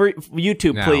 for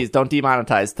YouTube, No. please don't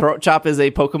demonetize. Throat chop is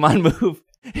a Pokemon move.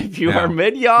 If you No. are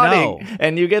mid yawning No.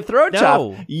 and you get throat No.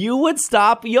 chopped, you would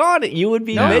stop yawning. You would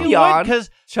be No. mid you yawn, because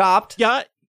chopped.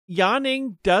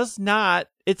 yawning does not.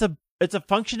 It's a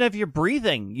function of your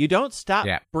breathing. You don't stop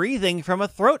Yeah. breathing from a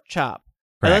throat chop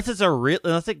Correct.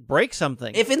 unless it breaks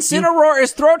something. If Incineroar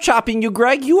is throat chopping you,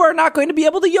 Greg, you are not going to be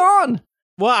able to yawn.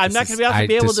 well, I'm not This going to is-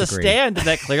 be I able to disagree. stand.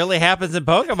 That clearly happens in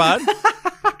Pokemon.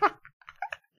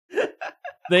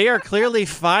 They are clearly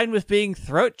fine with being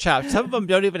throat chopped. Some of them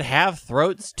don't even have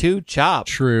throats to chop.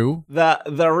 True.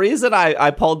 The reason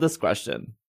I pulled this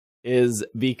question is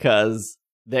because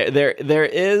the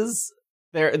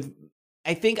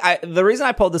reason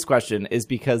I pulled this question is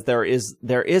because there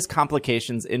is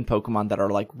complications in Pokemon that are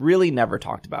like really never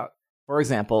talked about. For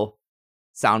example,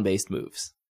 sound-based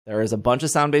moves. There is a bunch of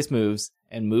sound-based moves,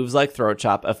 and moves like Throat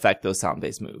Chop affect those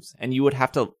sound-based moves, and you would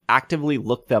have to actively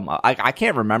look them up. I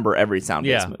can't remember every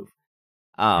sound-based Yeah.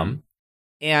 move.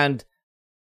 And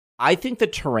I think the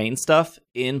terrain stuff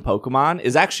in Pokemon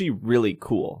is actually really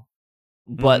cool.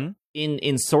 But Mhm.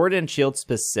 in Sword and Shield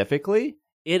specifically,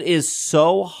 it is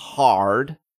so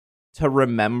hard to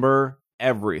remember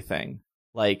everything.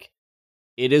 Like,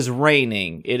 it is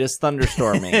raining, it is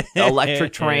thunderstorming, the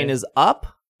electric terrain is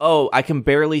up. Oh, I can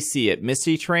barely see it.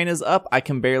 Misty terrain is up, I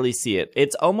can barely see it.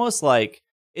 It's almost like,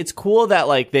 it's cool that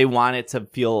like they want it to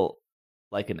feel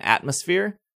like an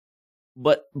atmosphere,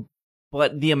 but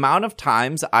the amount of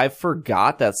times I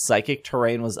forgot that psychic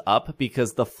terrain was up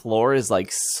because the floor is like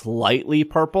slightly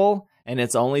purple, and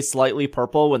it's only slightly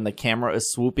purple when the camera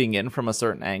is swooping in from a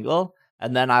certain angle.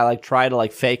 And then I like try to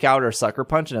like fake out or sucker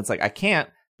punch, and it's like I can't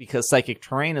because psychic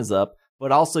terrain is up.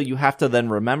 but also you have to then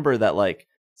remember that like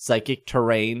psychic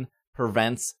terrain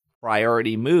prevents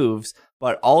priority moves,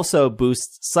 but also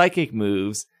boosts psychic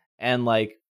moves, and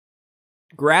like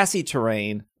grassy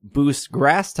terrain boosts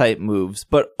grass type moves,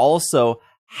 but also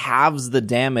halves the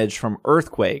damage from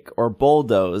earthquake or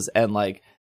bulldoze, and like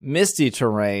misty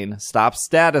terrain stops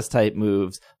status type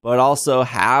moves, but also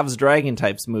halves dragon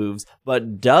types moves,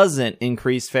 but doesn't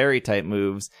increase fairy type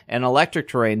moves, and electric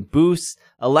terrain boosts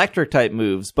electric type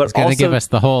moves, but It's going to give us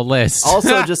the whole list.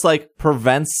 also just like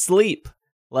prevents sleep.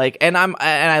 Like, and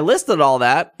I listed all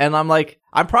that, and I'm like,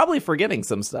 I'm probably forgetting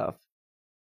some stuff.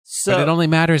 So but it only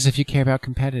matters if you care about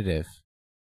competitive.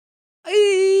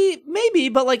 Maybe,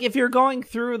 but like if you're going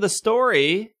through the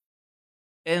story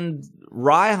and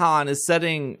Raihan is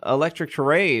setting electric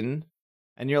terrain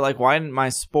and you're like, why didn't my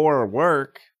spore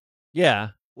work? Yeah.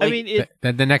 Like, I mean,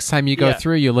 Then the next time you go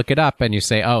through, you look it up and you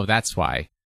say, oh, that's why.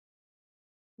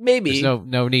 maybe. There's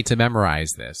no need to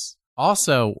memorize this.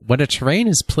 Also, when a terrain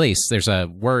is placed, there's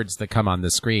words that come on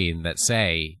the screen that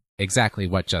say exactly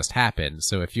what just happened.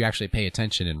 So if you actually pay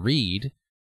attention and read,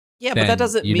 yeah, but that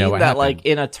doesn't you know mean what that happened. like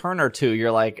in a turn or two,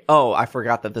 you're like, oh, I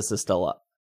forgot that this is still up.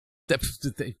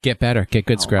 get better, get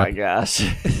good, Oh scrub. my gosh.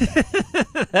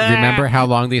 Remember how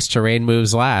long these terrain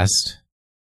moves last.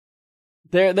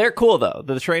 They're cool though.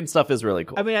 The terrain stuff is really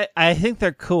cool. I mean, I think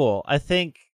they're cool. I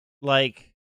think,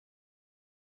 like,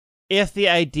 if the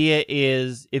idea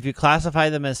is, if you classify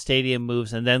them as stadium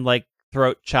moves and then, like,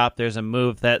 throat chop, there's a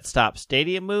move that stops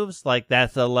stadium moves, like,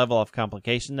 that's a level of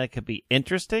complication that could be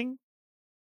interesting.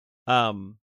 But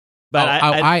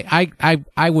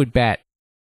I would bet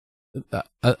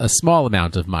a small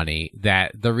amount of money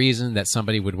that the reason that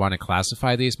somebody would want to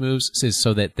classify these moves is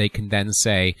so that they can then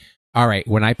say, all right,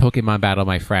 when I Pokemon battle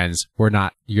my friends, you're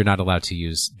not allowed to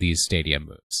use these stadium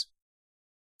moves.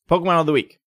 Pokemon of the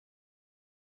week.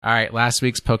 All right, last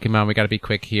week's Pokemon, we got to be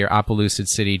quick here. Opelucid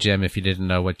City Gym, if you didn't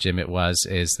know what gym it was,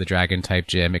 is the Dragon-type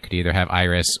gym. It could either have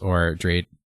Iris or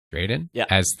Drayden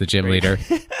as the gym leader,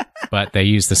 but they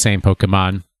use the same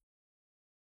Pokemon.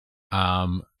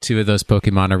 Two of those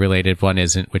Pokemon are related, one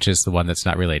isn't, which is the one that's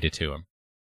not related to him.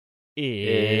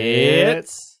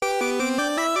 It's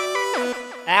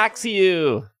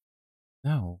Axew.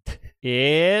 No.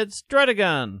 It's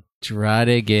Druddigon.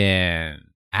 Druddigon.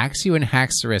 Axew and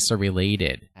Haxorus are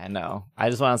related. I know. I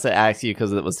just want to say Axew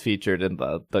because it was featured in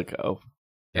the Go.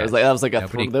 Yeah. That was like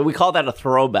a we call that a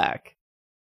throwback.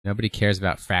 Nobody cares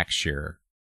about Fracture.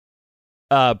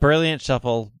 Brilliant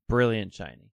Shuffle, Brilliant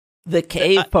Shiny. The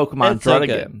cave Pokemon it's so Druddigon.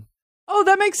 good. Oh,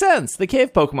 that makes sense. The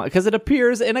cave Pokemon, because it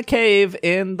appears in a cave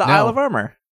in the Isle of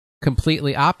Armor.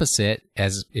 Completely opposite,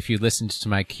 as if you listened to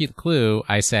my clue,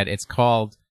 I said it's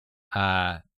called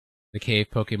the cave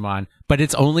Pokemon, but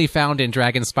it's only found in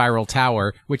Dragon Spiral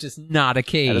Tower, which is not a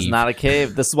cave. That is not a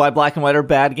cave. This is why Black and White are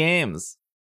bad games.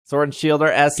 Sword and Shield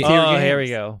are S tier games. Here we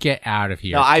go. Get out of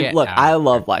here. No, I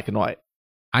love Black and White.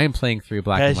 I am playing through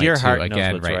Black and Because White your 2 heart knows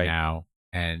again what's right right. now,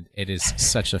 and it is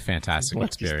such a fantastic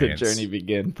Let the experience. journey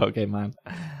begin, Pokemon.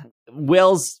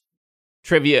 Will's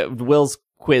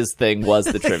quiz thing was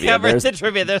the trivia. There's the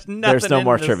trivia. There's nothing. There's no in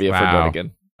more this. trivia for Wow.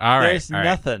 Druddigon. All right. There's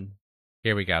nothing.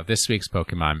 Here we go. This week's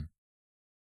Pokemon.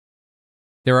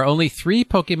 There are only 3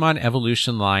 Pokemon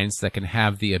evolution lines that can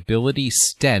have the ability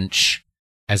Stench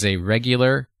as a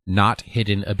regular, not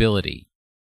hidden ability.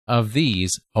 Of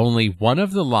these, only one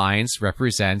of the lines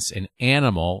represents an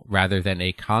animal rather than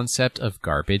a concept of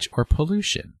garbage or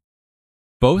pollution.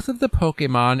 Both of the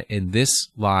Pokemon in this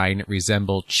line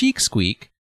resemble Cheek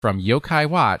Squeak from Yokai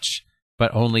Watch,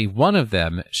 but only one of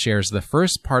them shares the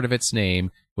first part of its name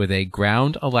with a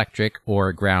ground electric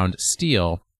or ground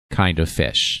steel kind of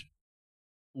fish.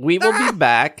 We will be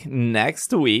back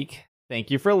next week.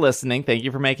 Thank you for listening. Thank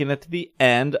you for making it to the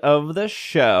end of the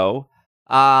show.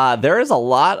 There is a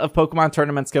lot of Pokemon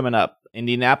tournaments coming up.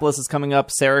 Indianapolis is coming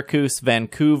up, Syracuse,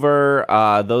 Vancouver,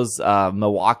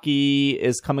 Milwaukee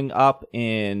is coming up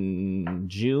in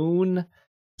June.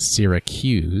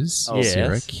 Syracuse. Oh, yes.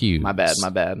 Syracuse. My bad.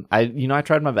 I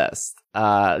tried my best.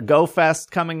 Go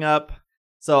Fest coming up.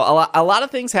 So a lot of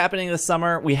things happening this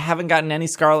summer. We haven't gotten any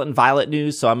Scarlet and Violet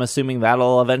news, so I'm assuming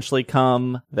that'll eventually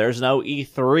come. There's no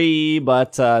E3,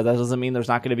 but that doesn't mean there's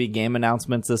not going to be game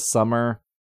announcements this summer.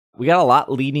 We got a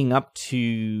lot leading up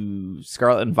to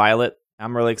Scarlet and Violet.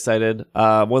 I'm really excited.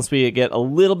 Once we get a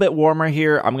little bit warmer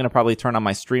here, I'm going to probably turn on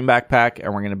my stream backpack,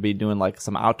 and we're going to be doing like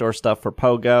some outdoor stuff for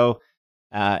Pogo.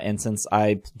 And since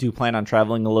I do plan on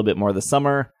traveling a little bit more this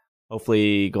summer,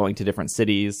 hopefully going to different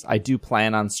cities, I do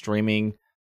plan on streaming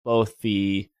both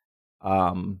the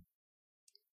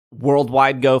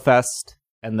worldwide Go Fest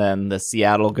and then the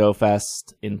Seattle Go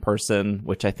Fest in person,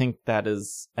 which I think that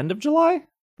is end of July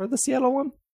for the Seattle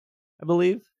one, I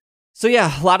believe. So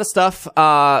yeah, a lot of stuff.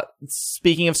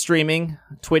 Speaking of streaming,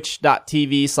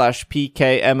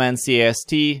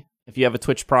 twitch.tv/PKMNCAST. If you have a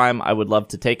Twitch Prime, I would love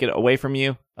to take it away from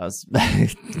you.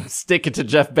 Stick it to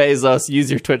Jeff Bezos.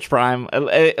 Use your Twitch Prime.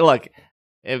 Look,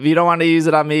 if you don't want to use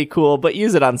it on me, cool, but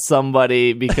use it on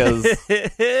somebody because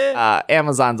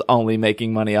Amazon's only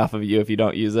making money off of you if you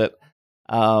don't use it.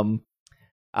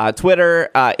 Twitter,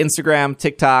 Instagram,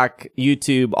 TikTok,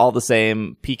 YouTube, all the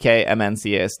same,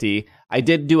 PKMNCAST. I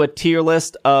did do a tier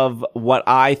list of what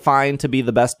I find to be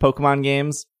the best Pokemon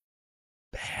games.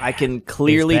 I can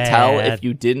clearly tell if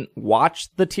you didn't watch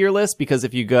the tier list, because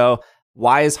if you go,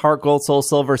 why is Heart Gold Soul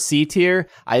Silver C tier?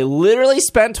 I literally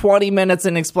spent 20 minutes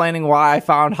in explaining why I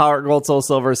found Heart Gold Soul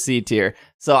Silver C tier.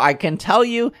 So I can tell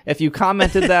you, if you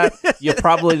commented that, you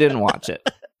probably didn't watch it.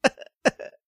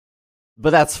 But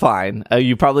that's fine.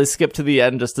 You probably skipped to the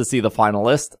end just to see the final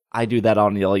list. I do that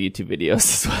on all YouTube videos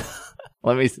as well.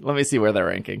 Let me see where they're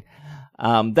ranking.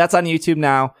 That's on YouTube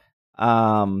now.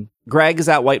 Greg is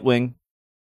at White Wing.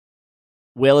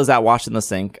 Will is at Washing the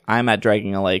Sink. I'm at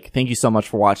Dragging a Lake. Thank you so much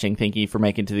for watching. Thank you for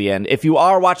making it to the end. If you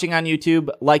are watching on YouTube,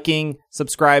 liking,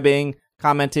 subscribing,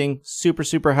 commenting, super,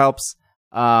 super helps.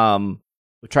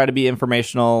 We try to be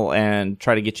informational and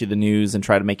try to get you the news and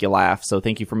try to make you laugh. So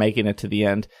thank you for making it to the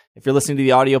end. If you're listening to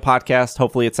the audio podcast,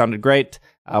 hopefully it sounded great.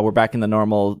 We're back in the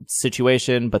normal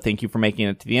situation, but thank you for making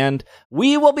it to the end.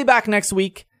 We will be back next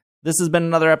week. This has been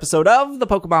another episode of the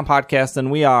Pokemon Podcast, and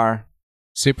we are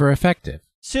super effective.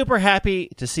 Super happy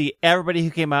to see everybody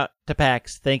who came out to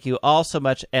PAX. Thank you all so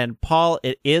much. And Paul,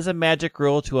 it is a magic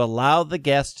rule to allow the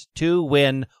guest to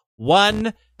win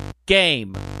one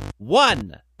game.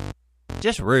 One.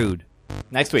 Just rude.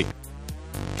 Next week.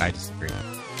 I disagree.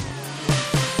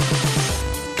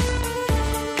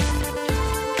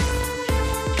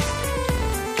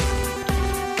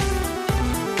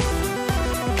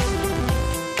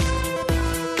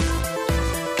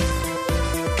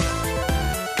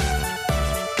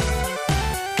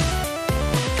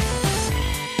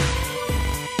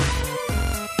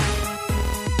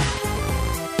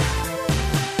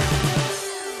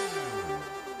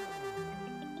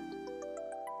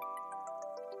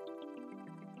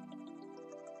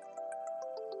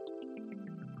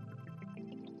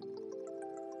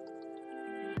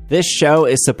 This show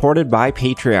is supported by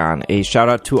Patreon. A shout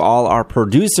out to all our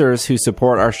producers who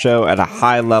support our show at a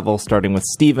high level, starting with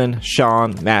Steven,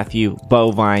 Sean, Matthew,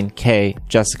 Bovine, Kay,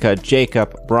 Jessica,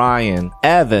 Jacob, Brian,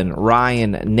 Evan,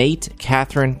 Ryan, Nate,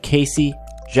 Catherine, Casey,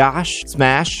 Josh,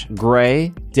 Smash,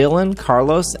 Gray, Dylan,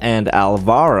 Carlos, and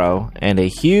Alvaro. And a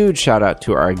huge shout out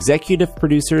to our executive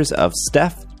producers of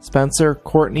Steph, Spencer,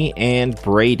 Courtney, and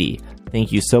Brady.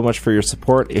 Thank you so much for your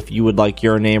support. If you would like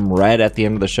your name read at the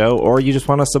end of the show, or you just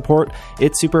want to support,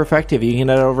 it's super effective. You can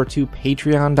head over to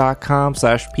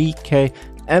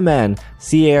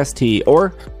patreon.com/PKMNCAST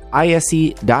or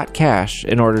ISE.cash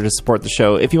in order to support the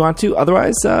show if you want to.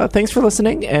 Otherwise, thanks for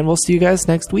listening, and we'll see you guys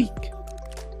next week.